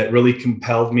that really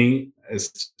compelled me as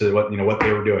to what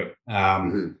they were doing.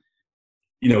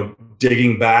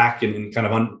 Digging back and kind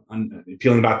of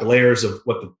peeling back the layers of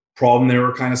what the problem they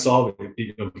were kind of solving,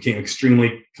 became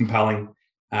extremely compelling,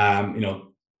 and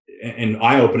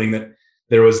eye-opening that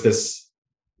there was this,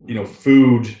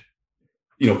 food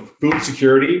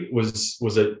security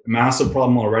was a massive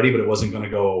problem already, but it wasn't going to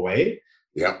go away.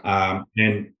 Yeah.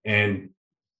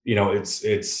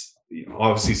 It's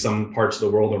obviously some parts of the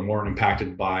world are more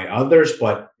impacted by others,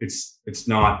 but it's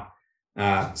not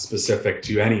specific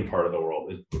to any part of the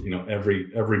world.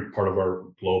 Every part of our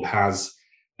globe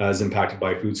is impacted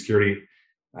by food security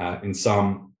in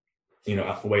some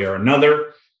way or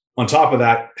another. On top of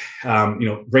that,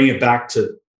 bring it back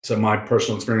to my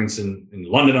personal experience in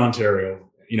London, Ontario.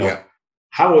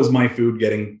 How is my food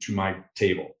getting to my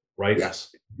table? Right?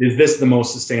 Yes. Is this the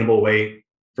most sustainable way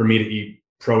for me to eat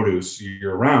produce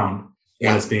year round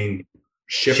when it's being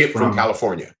shipped from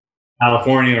California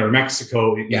or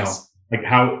Mexico? Like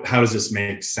how does this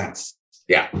make sense?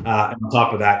 Yeah. And on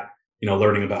top of that,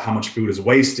 learning about how much food is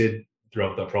wasted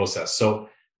throughout the process. So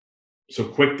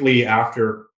quickly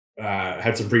after,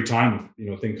 had some free time,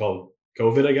 a thing called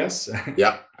COVID, I guess.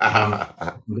 Yeah.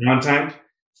 Downtime.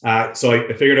 So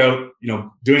I figured out,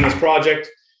 doing this project,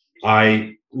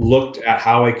 I looked at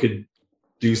how I could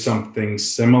do something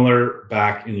similar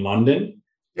back in London.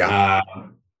 Yeah.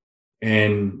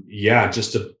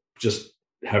 Just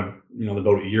have,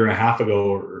 about a year and a half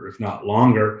ago, or if not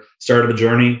longer, started the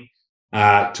journey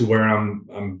to where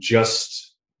I'm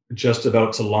just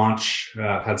about to launch.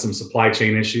 Had some supply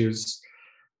chain issues,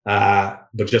 but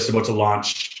just about to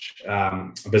launch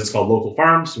a business called Local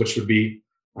Farms, which would be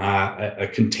a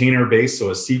container based, so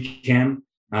a CCAN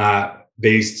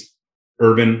based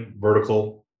urban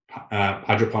vertical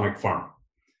hydroponic farm.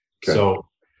 Okay. So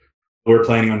what we're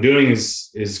planning on doing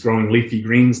is growing leafy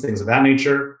greens, things of that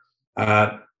nature.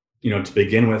 To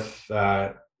begin with,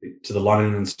 to the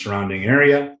London and surrounding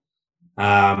area,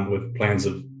 with plans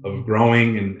of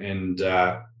growing and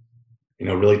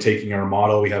really taking our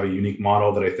model. We have a unique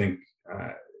model that I think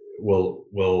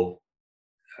will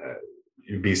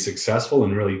be successful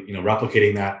and really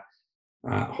replicating that,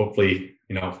 hopefully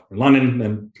in London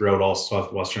and throughout all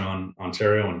southwestern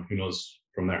Ontario, and who knows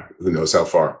from there. Who knows how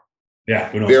far? Yeah,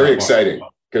 who knows. Very exciting.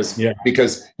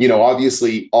 Because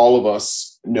obviously all of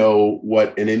us know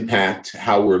what an impact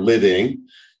how we're living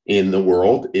in the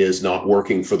world is not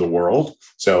working for the world.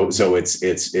 So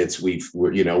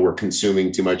we're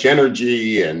consuming too much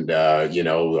energy, and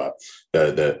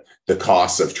the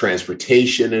cost of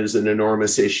transportation is an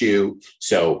enormous issue.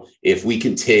 So if we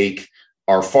can take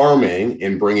our farming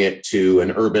and bring it to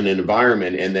an urban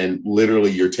environment, and then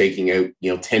literally you're taking out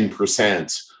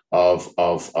 10% of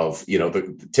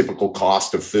the typical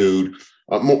cost of food,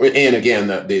 and again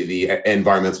the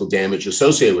environmental damage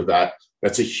associated with that.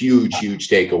 That's a huge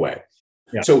takeaway.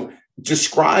 Yeah. So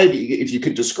Describe, if you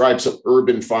could describe some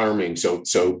urban farming. So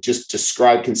just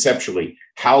describe conceptually,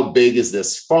 how big is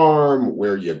this farm,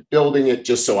 where you're building it,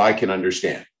 just so I can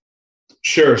understand.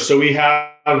 Sure. So we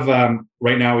have,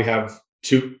 right now we have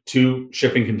two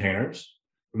shipping containers.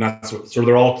 And that's what, so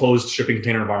they're all closed shipping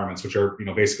container environments, which are,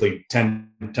 basically 10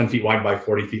 feet wide by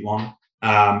 40 feet long.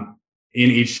 In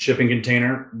each shipping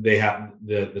container, they have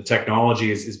the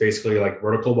technology is basically like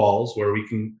vertical walls where we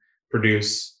can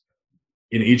produce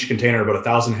in each container about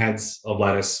 1,000 heads of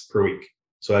lettuce per week.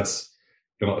 So that's,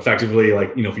 effectively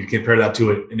like, if you compare that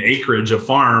to an acreage of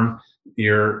farm,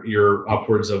 you're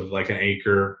upwards of like an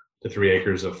acre to 3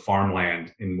 acres of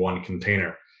farmland in one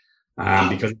container.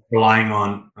 Because relying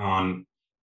on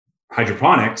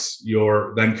hydroponics,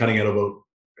 you're then cutting out about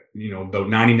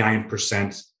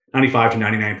 99%, 95 to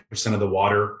 99% of the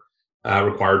water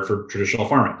required for traditional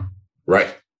farming.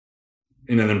 Right.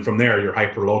 And then from there, you're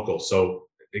hyper local. So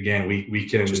again, we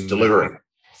can just deliver it,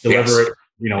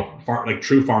 like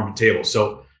true farm to table.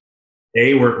 So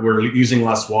A, we're using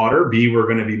less water. B, we're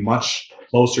going to be much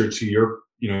closer to your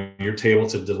table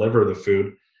to deliver the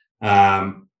food.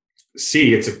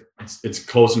 C, it's a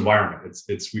closed environment.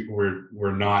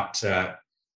 We're not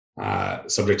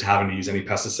subject to having to use any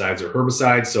pesticides or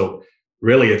herbicides. So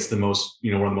really, it's the most,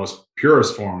 one of the most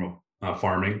purest form of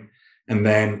farming. And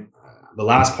then the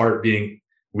last part being,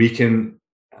 we can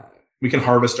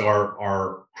harvest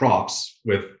our crops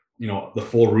with the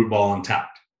full root ball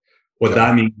intact. What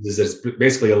that means is that it's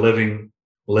basically a living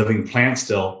plant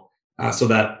still, so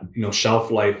that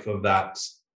shelf life of that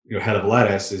head of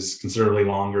lettuce is considerably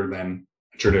longer than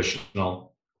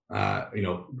traditional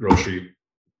grocery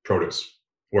produce,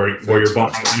 where you're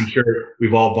buying. I'm sure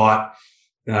we've all bought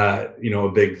a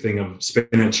big thing of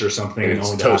spinach or something, and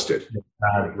it's toasted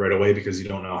right away because you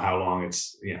don't know how long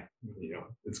it's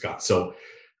got. So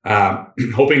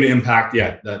hoping to impact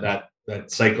that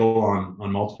cycle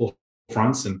on multiple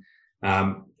fronts, and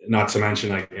not to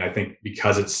mention I think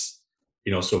because it's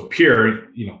so pure,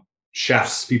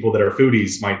 chefs, people that are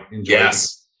foodies might enjoy.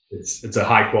 Yes, it's a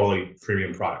high quality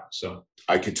premium product. So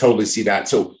I could totally see that.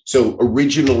 So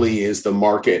originally, is the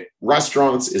market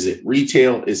restaurants? Is it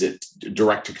retail? Is it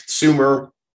direct to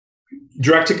consumer?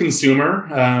 Direct to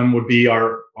consumer would be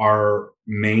our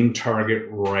main target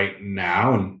right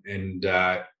now, and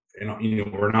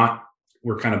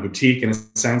we're kind of boutique in a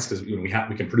sense because we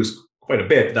can produce quite a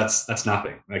bit. That's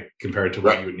nothing like compared to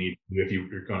what you would need if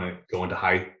you're going to go into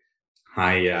high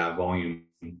volume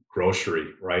grocery,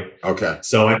 right? Okay.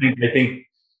 So I think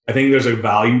there's a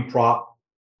value prop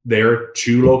there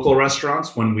to local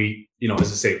restaurants when we,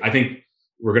 as I say, I think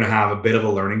we're going to have a bit of a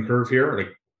learning curve here.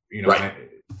 Like,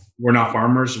 we're not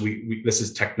farmers. We this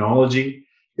is technology.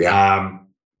 Yeah.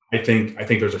 I think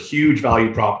there's a huge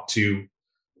value prop to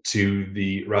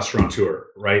the restaurateur,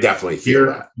 right? Definitely.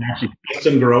 Here, I can actually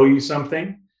custom grow you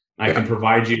something. I can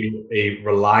provide you a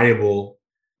reliable,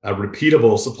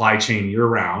 repeatable supply chain year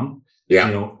round.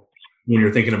 Yeah. When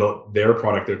you're thinking about their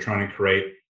product they're trying to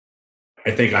create,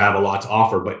 I think I have a lot to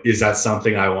offer, but is that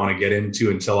something I want to get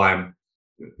into until I'm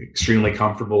extremely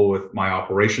comfortable with my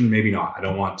operation? Maybe not. I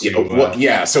don't want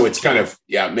to. So it's kind of,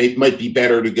 might be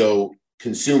better to go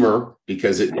consumer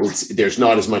because there's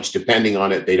not as much depending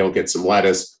on it. They don't get some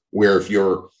lettuce, where if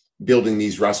you're building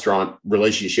these restaurant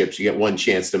relationships, you get one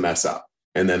chance to mess up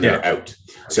and then they're out.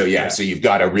 So so you've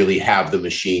got to really have the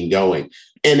machine going.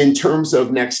 And in terms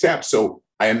of next steps, so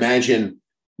I imagine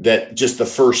that just the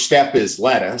first step is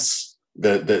lettuce.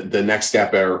 The next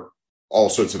step are all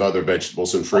sorts of other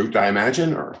vegetables and fruit, I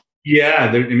imagine, or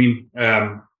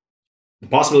the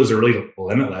possibilities are really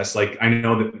limitless. Like I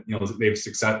know that they've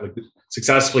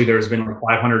successfully there's been like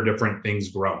 500 different things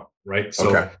grown, right?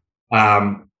 So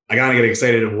I gotta get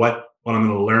excited of what I'm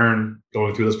going to learn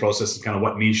going through this process and kind of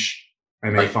what niche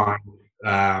I may find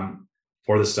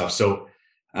for this stuff. So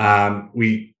as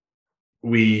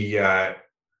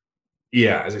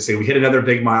I say, we hit another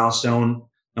big milestone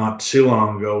not too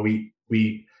long ago. We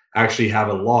actually have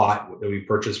a lot that we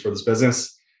purchased for this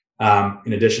business,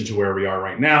 in addition to where we are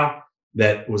right now.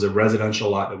 That was a residential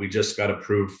lot that we just got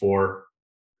approved for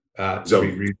to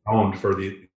be rezoned for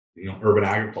the urban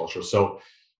agriculture. So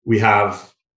we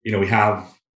have I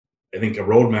think a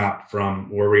roadmap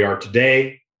from where we are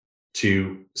today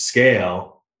to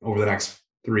scale over the next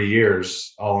 3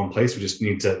 years, all in place. We just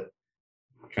need to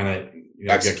kind of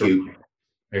execute.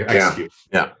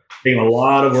 Yeah. Taking a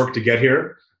lot of work to get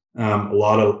here. Ton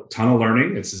of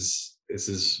learning. This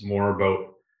is more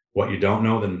about what you don't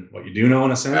know than what you do know,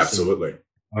 in a sense. Absolutely.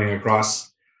 Going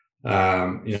across,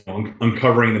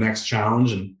 uncovering the next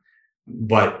challenge,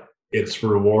 but it's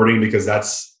rewarding because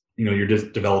that's you're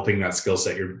just developing that skill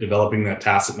set. You're developing that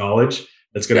tacit knowledge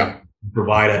that's going to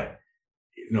provide a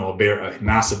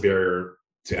massive barrier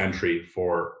to entry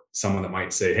for someone that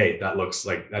might say, hey, that looks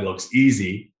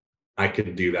easy. I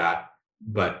could do that.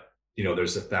 But,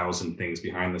 there's 1,000 things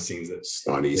behind the scenes that's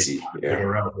not easy.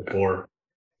 Figure out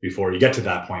before you get to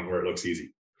that point where it looks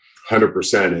easy.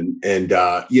 100%. And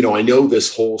I know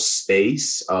this whole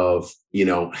space of,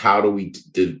 how do we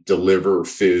deliver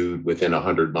food within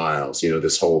 100 miles?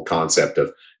 This whole concept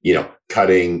of,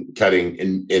 cutting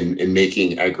and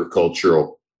making agriculture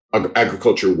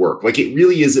work. Like, it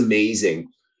really is amazing,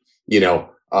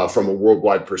 from a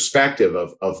worldwide perspective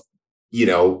of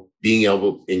being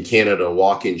able in Canada to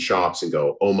walk in shops and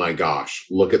go, oh my gosh,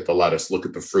 look at the lettuce, look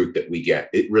at the fruit that we get.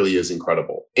 It really is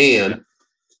incredible. And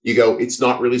you go, it's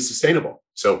not really sustainable.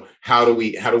 So how do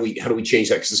we change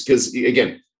that? Because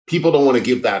again, people don't want to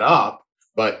give that up,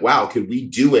 but wow, could we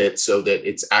do it so that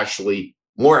it's actually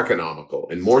more economical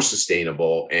and more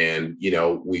sustainable? And,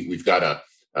 we've got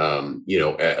an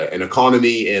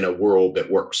economy and a world that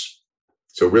works.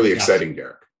 So really exciting,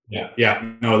 Derek.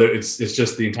 Yeah. No, it's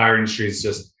just the entire industry is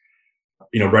just,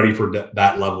 ready for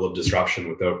that level of disruption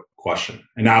without question.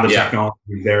 And now the technology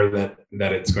is there that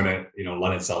it's going to,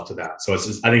 lend itself to that. So I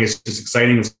think it's just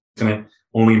exciting. It's going to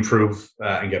only improve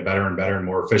and get better and better and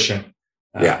more efficient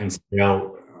and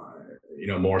scale,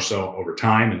 more so over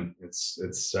time. And it's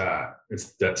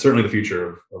certainly the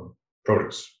future of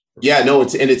produce. Yeah, no,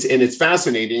 it's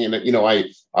fascinating. And,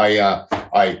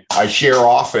 I share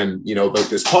often, about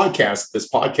this podcast. This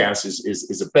podcast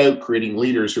is about creating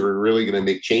leaders who are really going to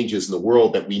make changes in the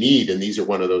world that we need. And these are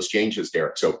one of those changes,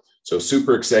 Derek. So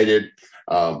super excited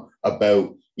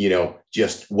about,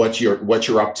 just what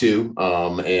you're up to.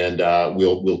 And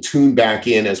we'll tune back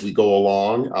in as we go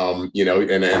along,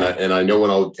 and I know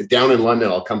when I'll down in London,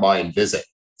 I'll come by and visit.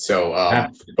 So,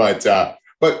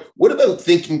 but what about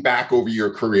thinking back over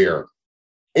your career?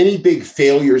 Any big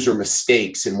failures or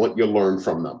mistakes and what you learned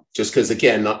from them? Just because,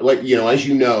 again, not like, as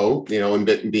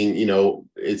and being,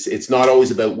 it's not always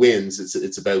about wins.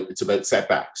 It's about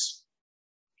setbacks.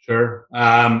 Sure.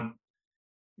 I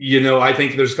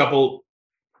think there's a couple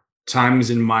times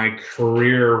in my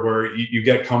career where you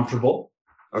get comfortable.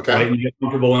 Okay. Right? You get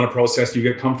comfortable in a process. You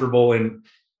get comfortable in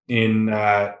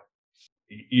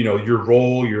your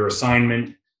role, your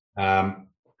assignment,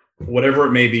 whatever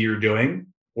it may be you're doing,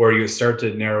 where you start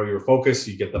to narrow your focus,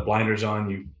 you get the blinders on,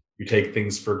 you take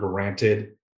things for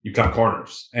granted, you cut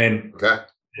corners. And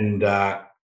I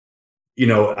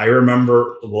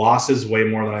remember losses way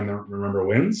more than I remember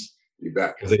wins. You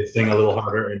bet. Because they sting a little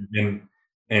harder.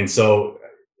 And so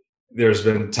there's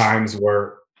been times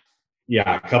where,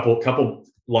 a couple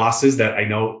losses that I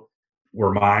know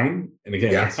were mine. And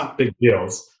again, they're not big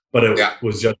deals, but it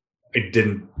was just,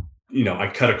 I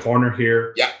cut a corner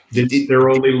here. Yeah. Didn't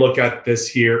thoroughly look at this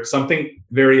here. Something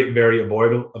very, very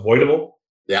avoidable.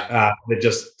 Yeah. That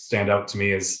just stand out to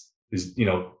me is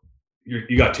you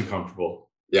got too comfortable.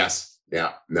 Yes.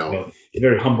 Yeah. No.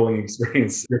 Very humbling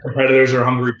experience. Your competitors are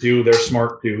hungry too. They're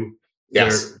smart too.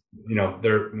 Yes.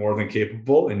 They're more than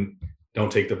capable, and don't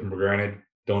take them for granted.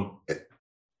 Don't.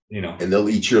 And they'll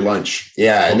eat your lunch.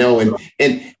 Yeah, I know.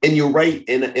 And you're right.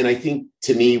 And I think,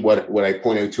 to me, what I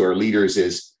point out to our leaders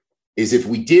is if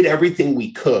we did everything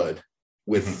we could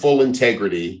with full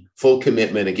integrity, full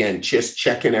commitment, again, just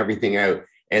checking everything out,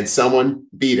 and someone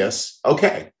beat us,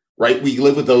 okay, right? We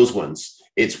live with those ones.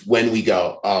 It's when we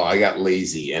go, oh, I got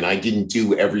lazy and I didn't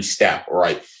do every step, or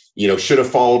I, should have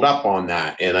followed up on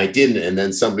that and I didn't. And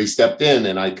then somebody stepped in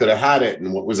and I could have had it.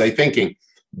 And what was I thinking?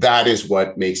 That is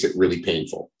what makes it really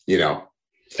painful, Yeah,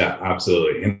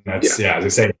 absolutely. And that's, as I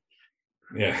say,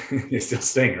 they still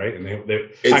sting, right? And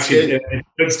it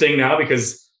could sting now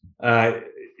because, it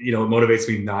motivates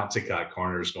me not to cut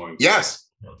corners going. Yes.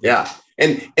 Yeah.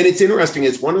 And it's interesting.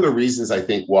 It's one of the reasons I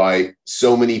think why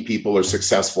so many people are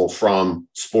successful from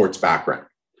sports background,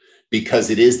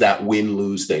 because it is that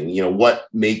win-lose thing. What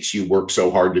makes you work so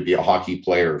hard to be a hockey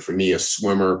player? For me, a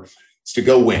swimmer, it's to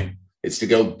go win. It's to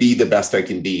go be the best I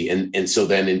can be. And so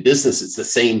then in business, it's the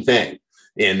same thing.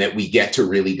 And that we get to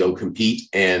really go compete.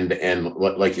 And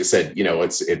like you said,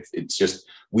 it's just,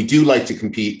 we do like to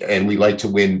compete, and we like to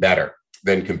win better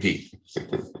than compete.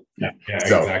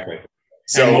 Exactly.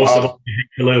 So and most of them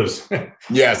you lose.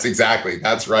 Yes, exactly.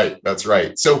 That's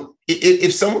right. So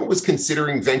if someone was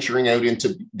considering venturing out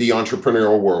into the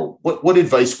entrepreneurial world, what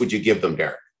advice would you give them,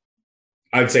 Derek?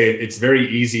 I'd say it's very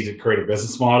easy to create a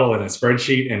business model and a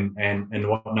spreadsheet and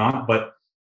whatnot, but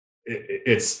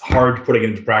it's hard putting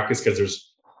it into practice because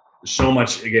there's so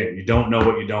much. Again, you don't know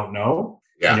what you don't know.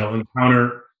 Yeah.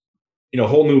 Encounter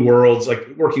whole new worlds, like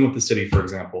working with the city, for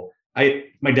example.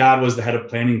 my dad was the head of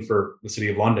planning for the city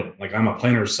of London. Like, I'm a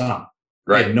planner's son.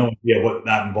 Right. I had no idea what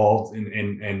that involved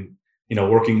in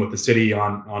working with the city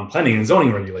on planning and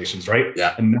zoning regulations, right?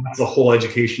 Yeah. And that's a whole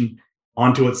education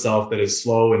onto itself that is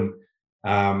slow and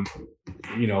and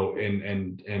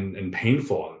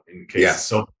painful in cases. Yeah.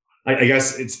 So I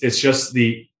guess it's just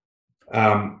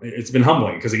it's been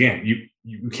humbling because, again,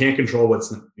 you can't control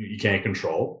you can't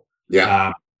control.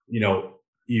 Yeah.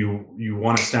 You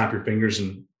want to snap your fingers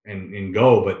and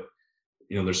go, but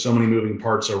there's so many moving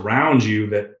parts around you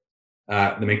that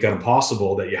make that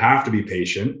impossible, that you have to be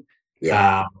patient.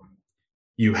 Yeah.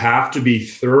 You have to be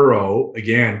thorough,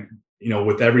 again,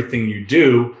 with everything you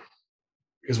do,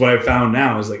 because what I've found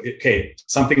now is, like, okay,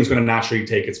 something is going to naturally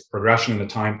take its progression and the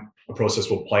time a process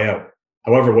will play out.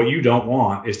 However, what you don't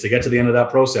want is to get to the end of that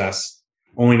process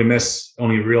only to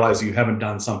realize you haven't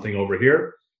done something over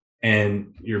here,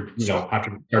 and you're have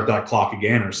to start that clock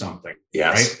again or something.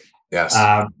 Yes. Right. Yes.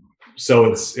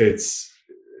 So it's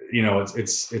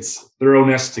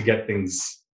thoroughness to get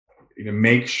things,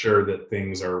 make sure that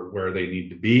things are where they need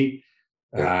to be,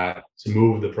 to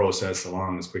move the process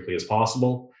along as quickly as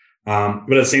possible. But at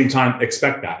the same time,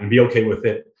 expect that and be okay with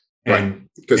it. And, right.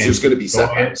 Because there's going to be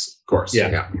setbacks, of course.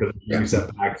 Yeah. Because there's going to be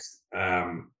setbacks.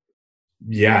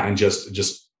 And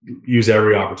just use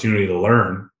every opportunity to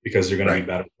learn, because you're going to be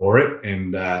better for it.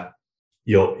 And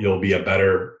you'll be a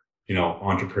better,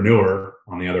 entrepreneur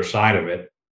on the other side of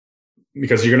it,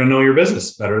 because you're going to know your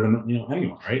business better than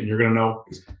anyone, right? And you're going to know,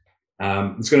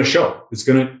 it's going to show. It's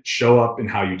going to show up in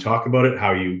how you talk about it,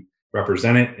 how you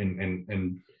represent it,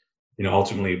 and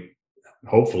ultimately,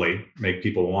 hopefully, make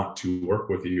people want to work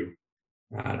with you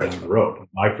down the road.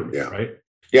 Right?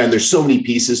 Yeah, and there's so many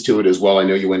pieces to it as well. I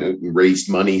know you went out and raised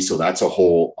money, so that's a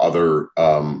whole other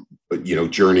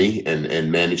journey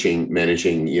and managing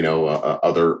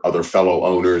other fellow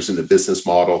owners in the business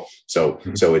model. So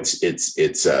it's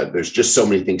there's just so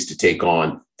many things to take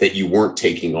on that you weren't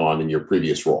taking on in your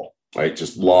previous role, right?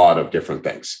 Just a lot of different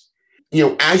things.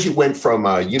 As you went from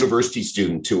a university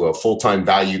student to a full-time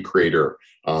value creator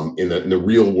in the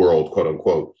real world, quote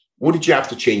unquote, what did you have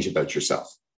to change about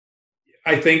yourself?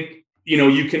 I think,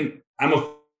 I'm a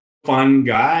fun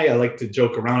guy. I like to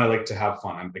joke around. I like to have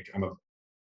fun.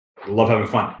 I love having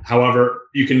fun. However,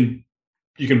 you can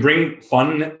bring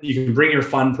fun. You can bring your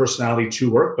fun personality to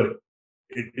work, but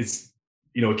it's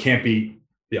it can't be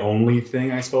the only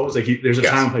thing, I suppose. Like, there's a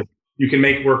time and place. You can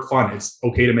make work fun. It's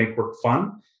okay to make work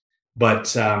fun,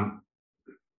 but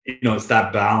it's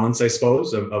that balance, I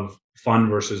suppose, of fun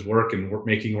versus work, and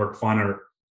making work fun, or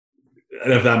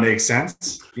if that makes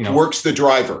sense. Work's the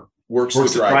driver. Works the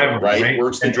driver, right?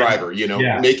 Works the driver.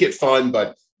 Make it fun,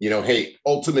 but hey,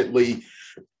 ultimately,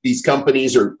 these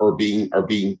companies are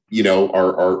looking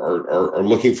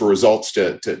for results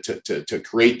to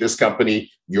create this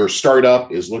company. Your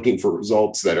startup is looking for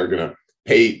results that are going to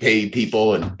pay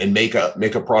people and make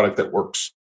a product that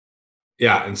works.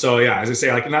 Yeah, and so as I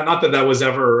say, like, not that was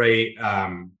ever a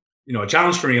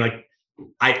challenge for me, like.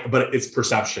 But it's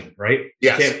perception, right?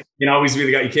 Yes. You can't always be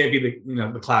the guy. You can't be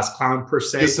the class clown per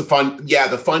se. Just the fun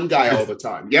guy all the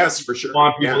time. Yes, for sure. You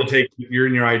want people to take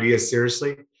your ideas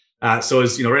seriously. So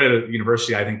as right at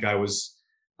university, I think I was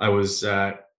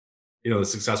the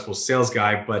successful sales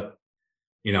guy, but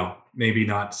maybe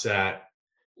not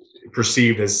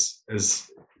perceived as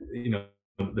the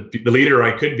leader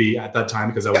I could be at that time,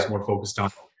 because I was more focused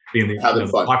on being the popular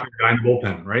guy in the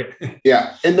bullpen, right?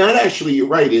 Yeah. And that actually, you're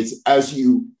right, is as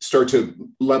you start to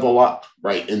level up,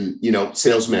 right? And,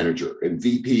 sales manager and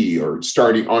VP or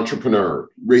starting entrepreneur,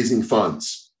 raising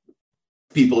funds,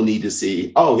 people need to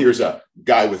see, oh, here's a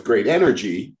guy with great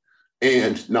energy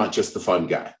and not just the fun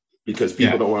guy, because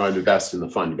people don't want to invest in the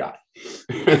fun guy.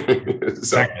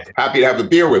 So happy to have a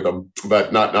beer with them,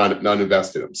 but not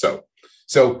invest in them. So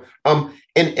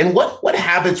what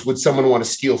habits would someone want to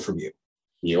steal from you?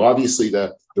 Obviously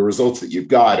the results that you've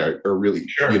got are really,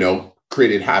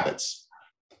 created habits.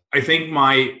 I think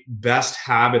my best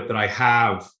habit that I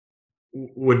have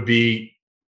would be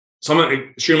someone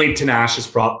extremely tenacious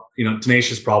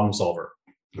problem solver,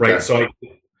 right? Okay. So I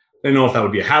don't know if that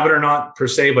would be a habit or not per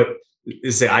se, but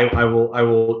I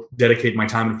will dedicate my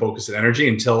time and focus and energy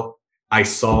until I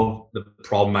solve the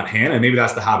problem at hand. And maybe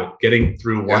that's the habit, getting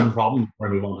through one problem before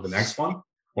I move on to the next one,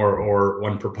 or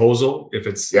one proposal, if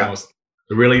it's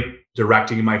really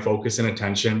directing my focus and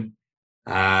attention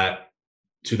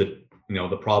to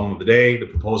the problem of the day, the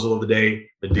proposal of the day,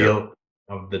 the deal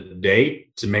of the day,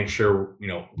 to make sure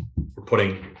we're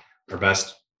putting our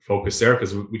best focus there,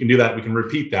 because we can do that. We can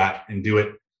repeat that and do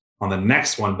it on the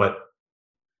next one, but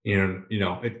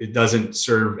it doesn't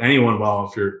serve anyone well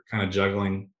if you're kind of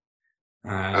juggling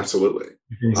Absolutely.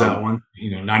 Things that one,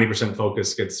 90%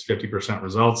 focus gets 50%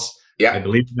 results. Yeah. I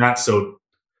believe in that. So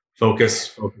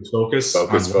focus.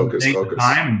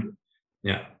 Time.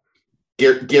 Yeah.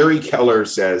 Gary Keller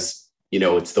says,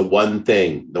 it's the one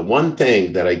thing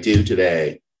that I do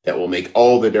today that will make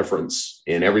all the difference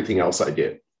in everything else I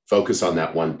do. Focus on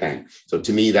that one thing. So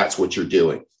to me, that's what you're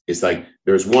doing. It's like,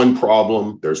 there's one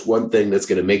problem. There's one thing that's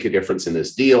going to make a difference in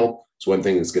this deal. It's one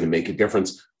thing that's going to make a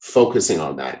difference, focusing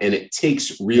on that. And it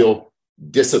takes real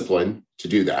discipline to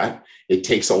do that. It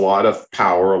takes a lot of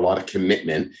power, a lot of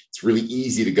commitment. It's really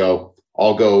easy to go,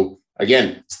 I'll go,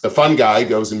 again, the fun guy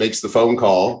goes and makes the phone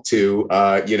call to,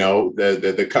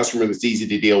 the customer that's easy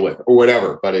to deal with or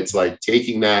whatever. But it's like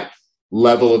taking that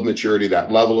level of maturity,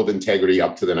 that level of integrity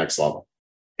up to the next level.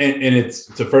 And it's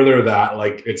to further that,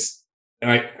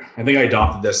 and I think I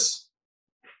adopted this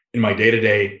in my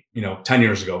day-to-day, 10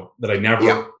 years ago that I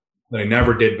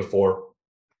never did before.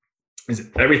 Is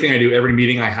everything I do, every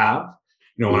meeting I have,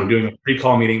 when I'm doing a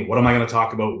pre-call meeting, what am I going to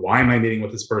talk about? Why am I meeting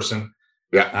with this person?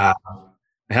 Yeah.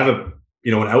 I have an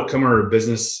outcome or a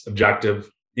business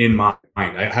objective in mind.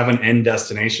 I have an end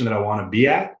destination that I want to be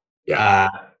at. Yeah.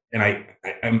 And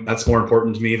I'm that's more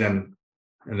important to me than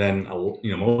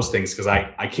most things, because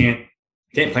I can't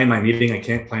plan my meeting. I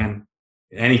can't plan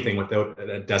anything without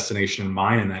a destination in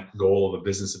mind and that goal of a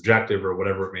business objective or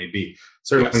whatever it may be.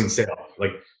 Certainly in sales,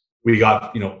 we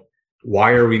got,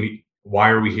 why are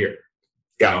we here?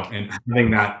 Yeah. And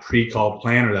having that pre-call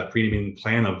plan or that pre-meeting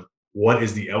plan of what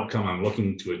is the outcome I'm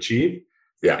looking to achieve,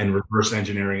 and reverse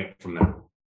engineering it from there.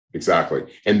 Exactly.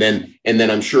 And then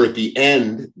I'm sure at the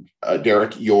end,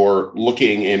 Derek, you're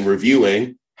looking and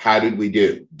reviewing, how did we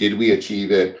do? Did we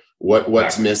achieve it?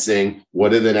 What's missing?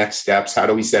 What are the next steps? How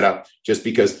do we set up? Just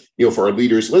because, for our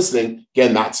leaders listening,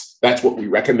 again, that's what we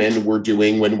recommend we're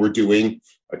doing when we're doing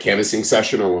a canvassing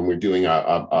session or when we're doing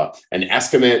an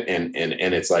estimate. And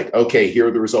it's like, okay, here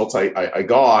are the results I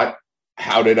got.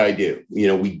 How did I do?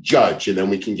 We judge, and then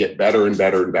we can get better and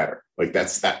better and better.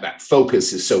 That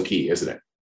focus is so key, isn't it?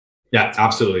 Yeah,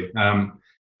 absolutely.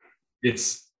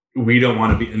 We don't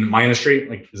want to be in my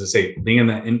industry, as I say, being in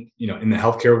the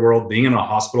healthcare world, being in a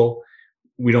hospital,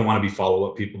 we don't want to be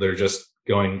follow-up people that are just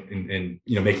going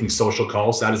and making social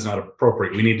calls. That is not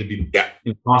appropriate. We need to be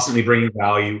constantly bringing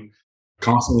value,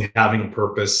 constantly having a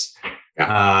purpose,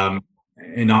 and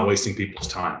not wasting people's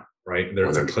time. Right?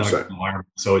 There's a clinical environment,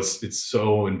 so it's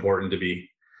so important to be.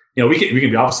 We can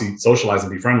be obviously socialize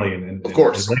and be friendly, and of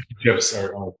course, and relationships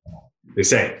are. They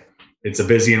say it's a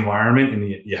busy environment, and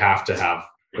you have to have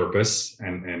purpose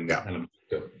and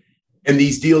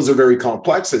these deals are very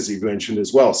complex, as you mentioned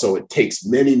as well. So it takes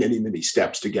many, many, many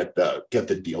steps to get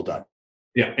the deal done.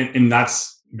 Yeah, and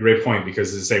that's a great point,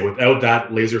 because as I say, without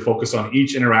that laser focus on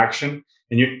each interaction,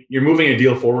 and you're moving a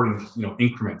deal forward in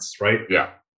increments, right? Yeah,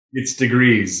 it's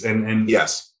degrees and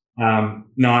yes,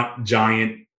 not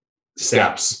giant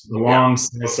steps. The long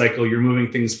sales cycle, you're moving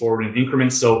things forward in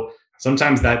increments. So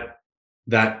sometimes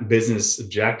that business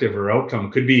objective or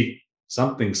outcome could be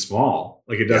something small.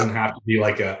 It doesn't have to be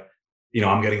like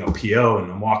I'm getting a PO and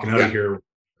I'm walking out of here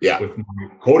with my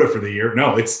quota for the year.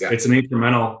 No, it's an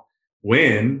incremental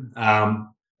win.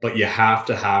 But you have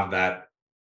to have that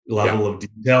level of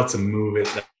detail to move it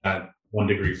that 1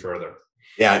 degree further.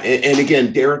 Yeah. And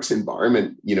again, Derek's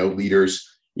environment, leaders,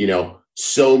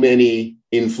 so many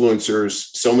influencers,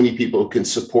 so many people who can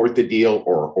support the deal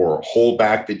or hold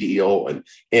back the deal.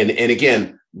 And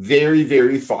again, very,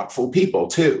 very thoughtful people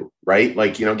too, right?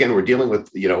 Again, we're dealing with,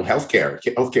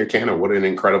 Healthcare Canada, what an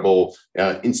incredible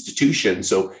institution.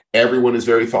 So everyone is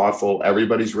very thoughtful.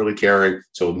 Everybody's really caring.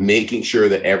 So making sure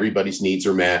that everybody's needs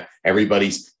are met,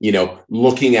 everybody's,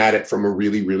 looking at it from a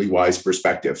really, really wise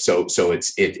perspective. So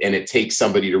it takes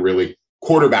somebody to really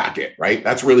quarterback it, right?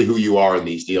 That's really who you are in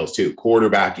these deals too,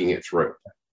 quarterbacking it through.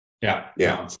 Yeah.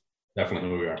 Yeah. Definitely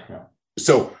who we are. Yeah.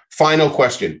 So final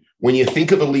question, when you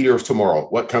think of a leader of tomorrow,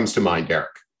 what comes to mind,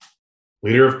 Derek?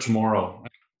 Leader of tomorrow,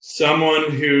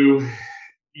 someone who,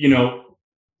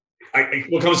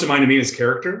 what comes to mind to me is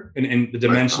character and the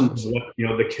dimensions of what,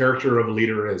 the character of a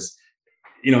leader is.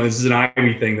 This is an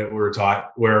Ivy thing that we were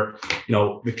taught where,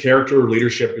 the character of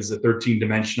leadership is a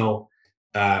 13-dimensional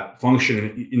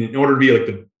function. In order to be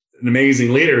an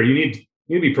amazing leader, you need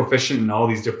to be proficient in all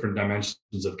these different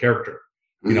dimensions of character,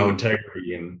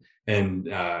 integrity and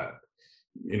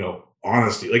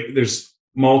honesty. There's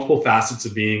multiple facets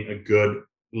of being a good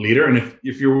leader. And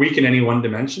if you're weak in any one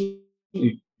dimension,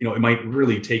 it might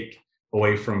really take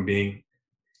away from being,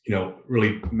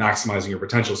 really maximizing your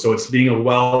potential. So it's being a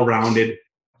well-rounded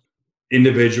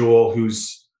individual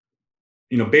who's,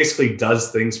 basically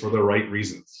does things for the right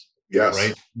reasons. Yes.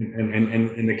 Right.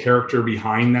 and the character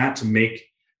behind that to make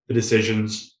the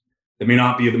decisions. That may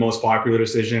not be the most popular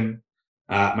decision,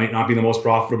 might not be the most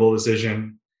profitable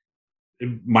decision.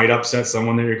 It might upset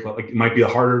someone that you're like, it might be a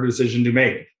harder decision to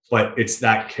make, but it's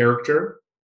that character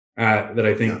that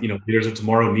I think, leaders of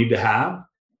tomorrow need to have.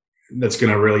 That's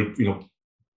going to really,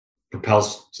 propel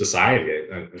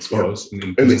society, I suppose.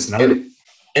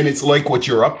 And it's like what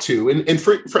you're up to. And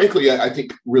frankly, I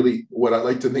think really what I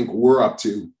like to think we're up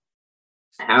to,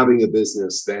 having a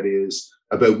business that is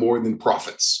about more than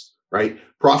profits, right?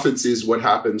 Profits is what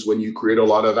happens when you create a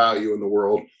lot of value in the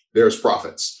world. There's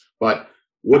profits. But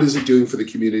what is it doing for the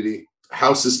community?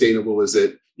 How sustainable is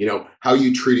it? How are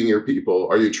you treating your people?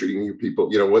 Are you treating your people?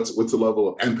 What's the level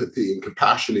of empathy and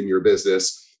compassion in your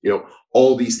business?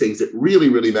 All these things that really,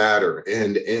 really matter.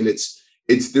 And it's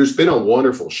there's been a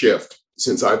wonderful shift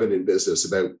since I've been in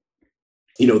business about,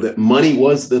 that money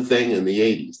was the thing in the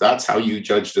 80s. That's how you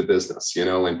judged a business,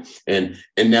 and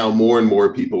now more and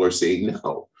more people are saying,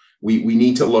 no, we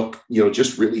need to look,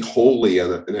 just really wholly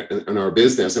in our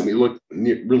business. And we look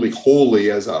really wholly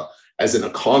as an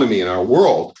economy in our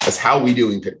world, as how we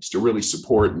doing things to really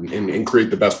support and create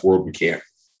the best world we can.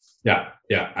 Yeah.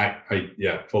 I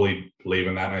fully believe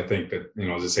in that. And I think that,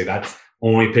 as I say, that's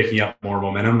only picking up more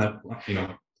momentum that,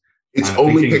 it's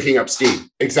only picking up steam.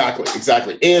 Exactly.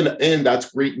 And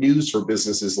that's great news for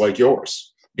businesses like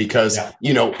yours, because,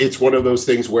 it's one of those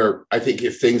things where I think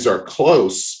if things are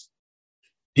close,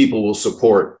 people will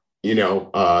support,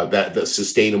 that the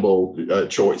sustainable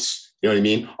choice. You know what I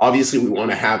mean? Obviously, we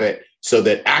want to have it so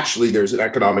that actually there's an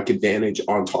economic advantage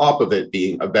on top of it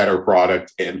being a better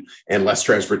product and less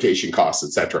transportation costs,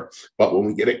 et cetera. But when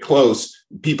we get it close,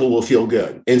 people will feel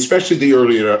good, and especially the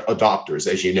early adopters,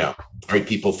 as you know, right?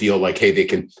 People feel like, hey, they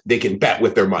can bet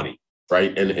with their money,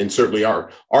 right? And certainly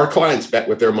our clients bet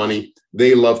with their money.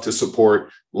 They love to support,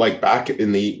 like back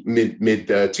in the mid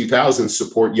 2000s,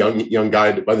 support young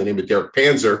guy by the name of Derek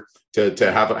Panzer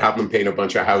to have them paint a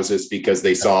bunch of houses because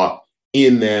they saw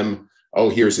in them, oh,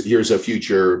 here's a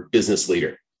future business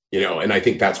leader, and I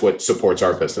think that's what supports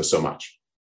our business so much.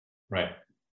 Right.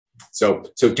 So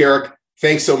Derek,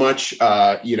 thanks so much.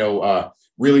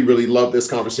 Really, really love this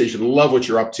conversation. Love what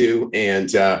you're up to.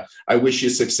 And I wish you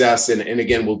success. And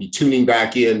again, we'll be tuning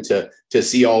back in to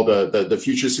see all the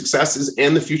future successes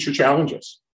and the future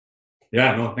challenges.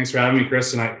 Yeah, no, thanks for having me,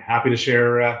 Chris. And I'm happy to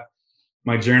share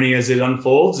my journey as it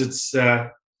unfolds. It's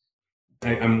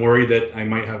I'm worried that I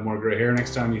might have more gray hair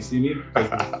next time you see me.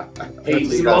 Hey,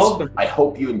 I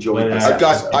hope you enjoyed this.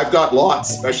 I've got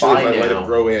lots, especially if I let it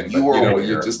grow in.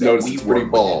 You just notice it's pretty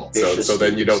bald, so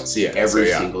then you don't see it every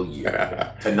single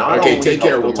year. To not only take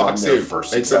care. We'll talk soon. For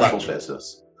successful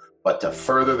business, but to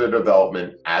further their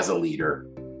development as a leader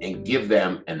and give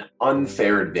them an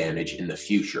unfair advantage in the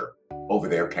future over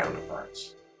their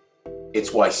counterparts.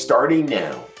 It's why starting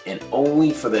now and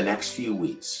only for the next few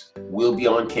weeks, we'll be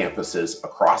on campuses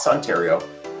across Ontario,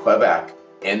 Quebec,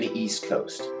 and the East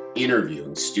Coast,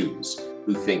 interviewing students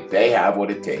who think they have what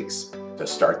it takes to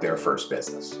start their first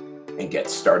business and get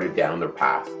started down their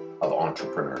path of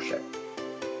entrepreneurship.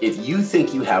 If you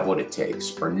think you have what it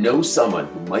takes or know someone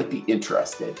who might be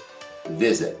interested,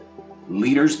 visit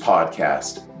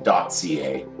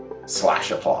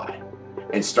leaderspodcast.ca/apply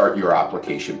and start your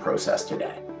application process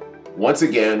today. Once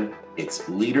again, it's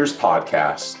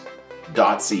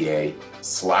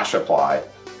leaderspodcast.ca/apply,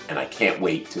 and I can't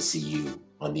wait to see you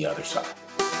on the other side.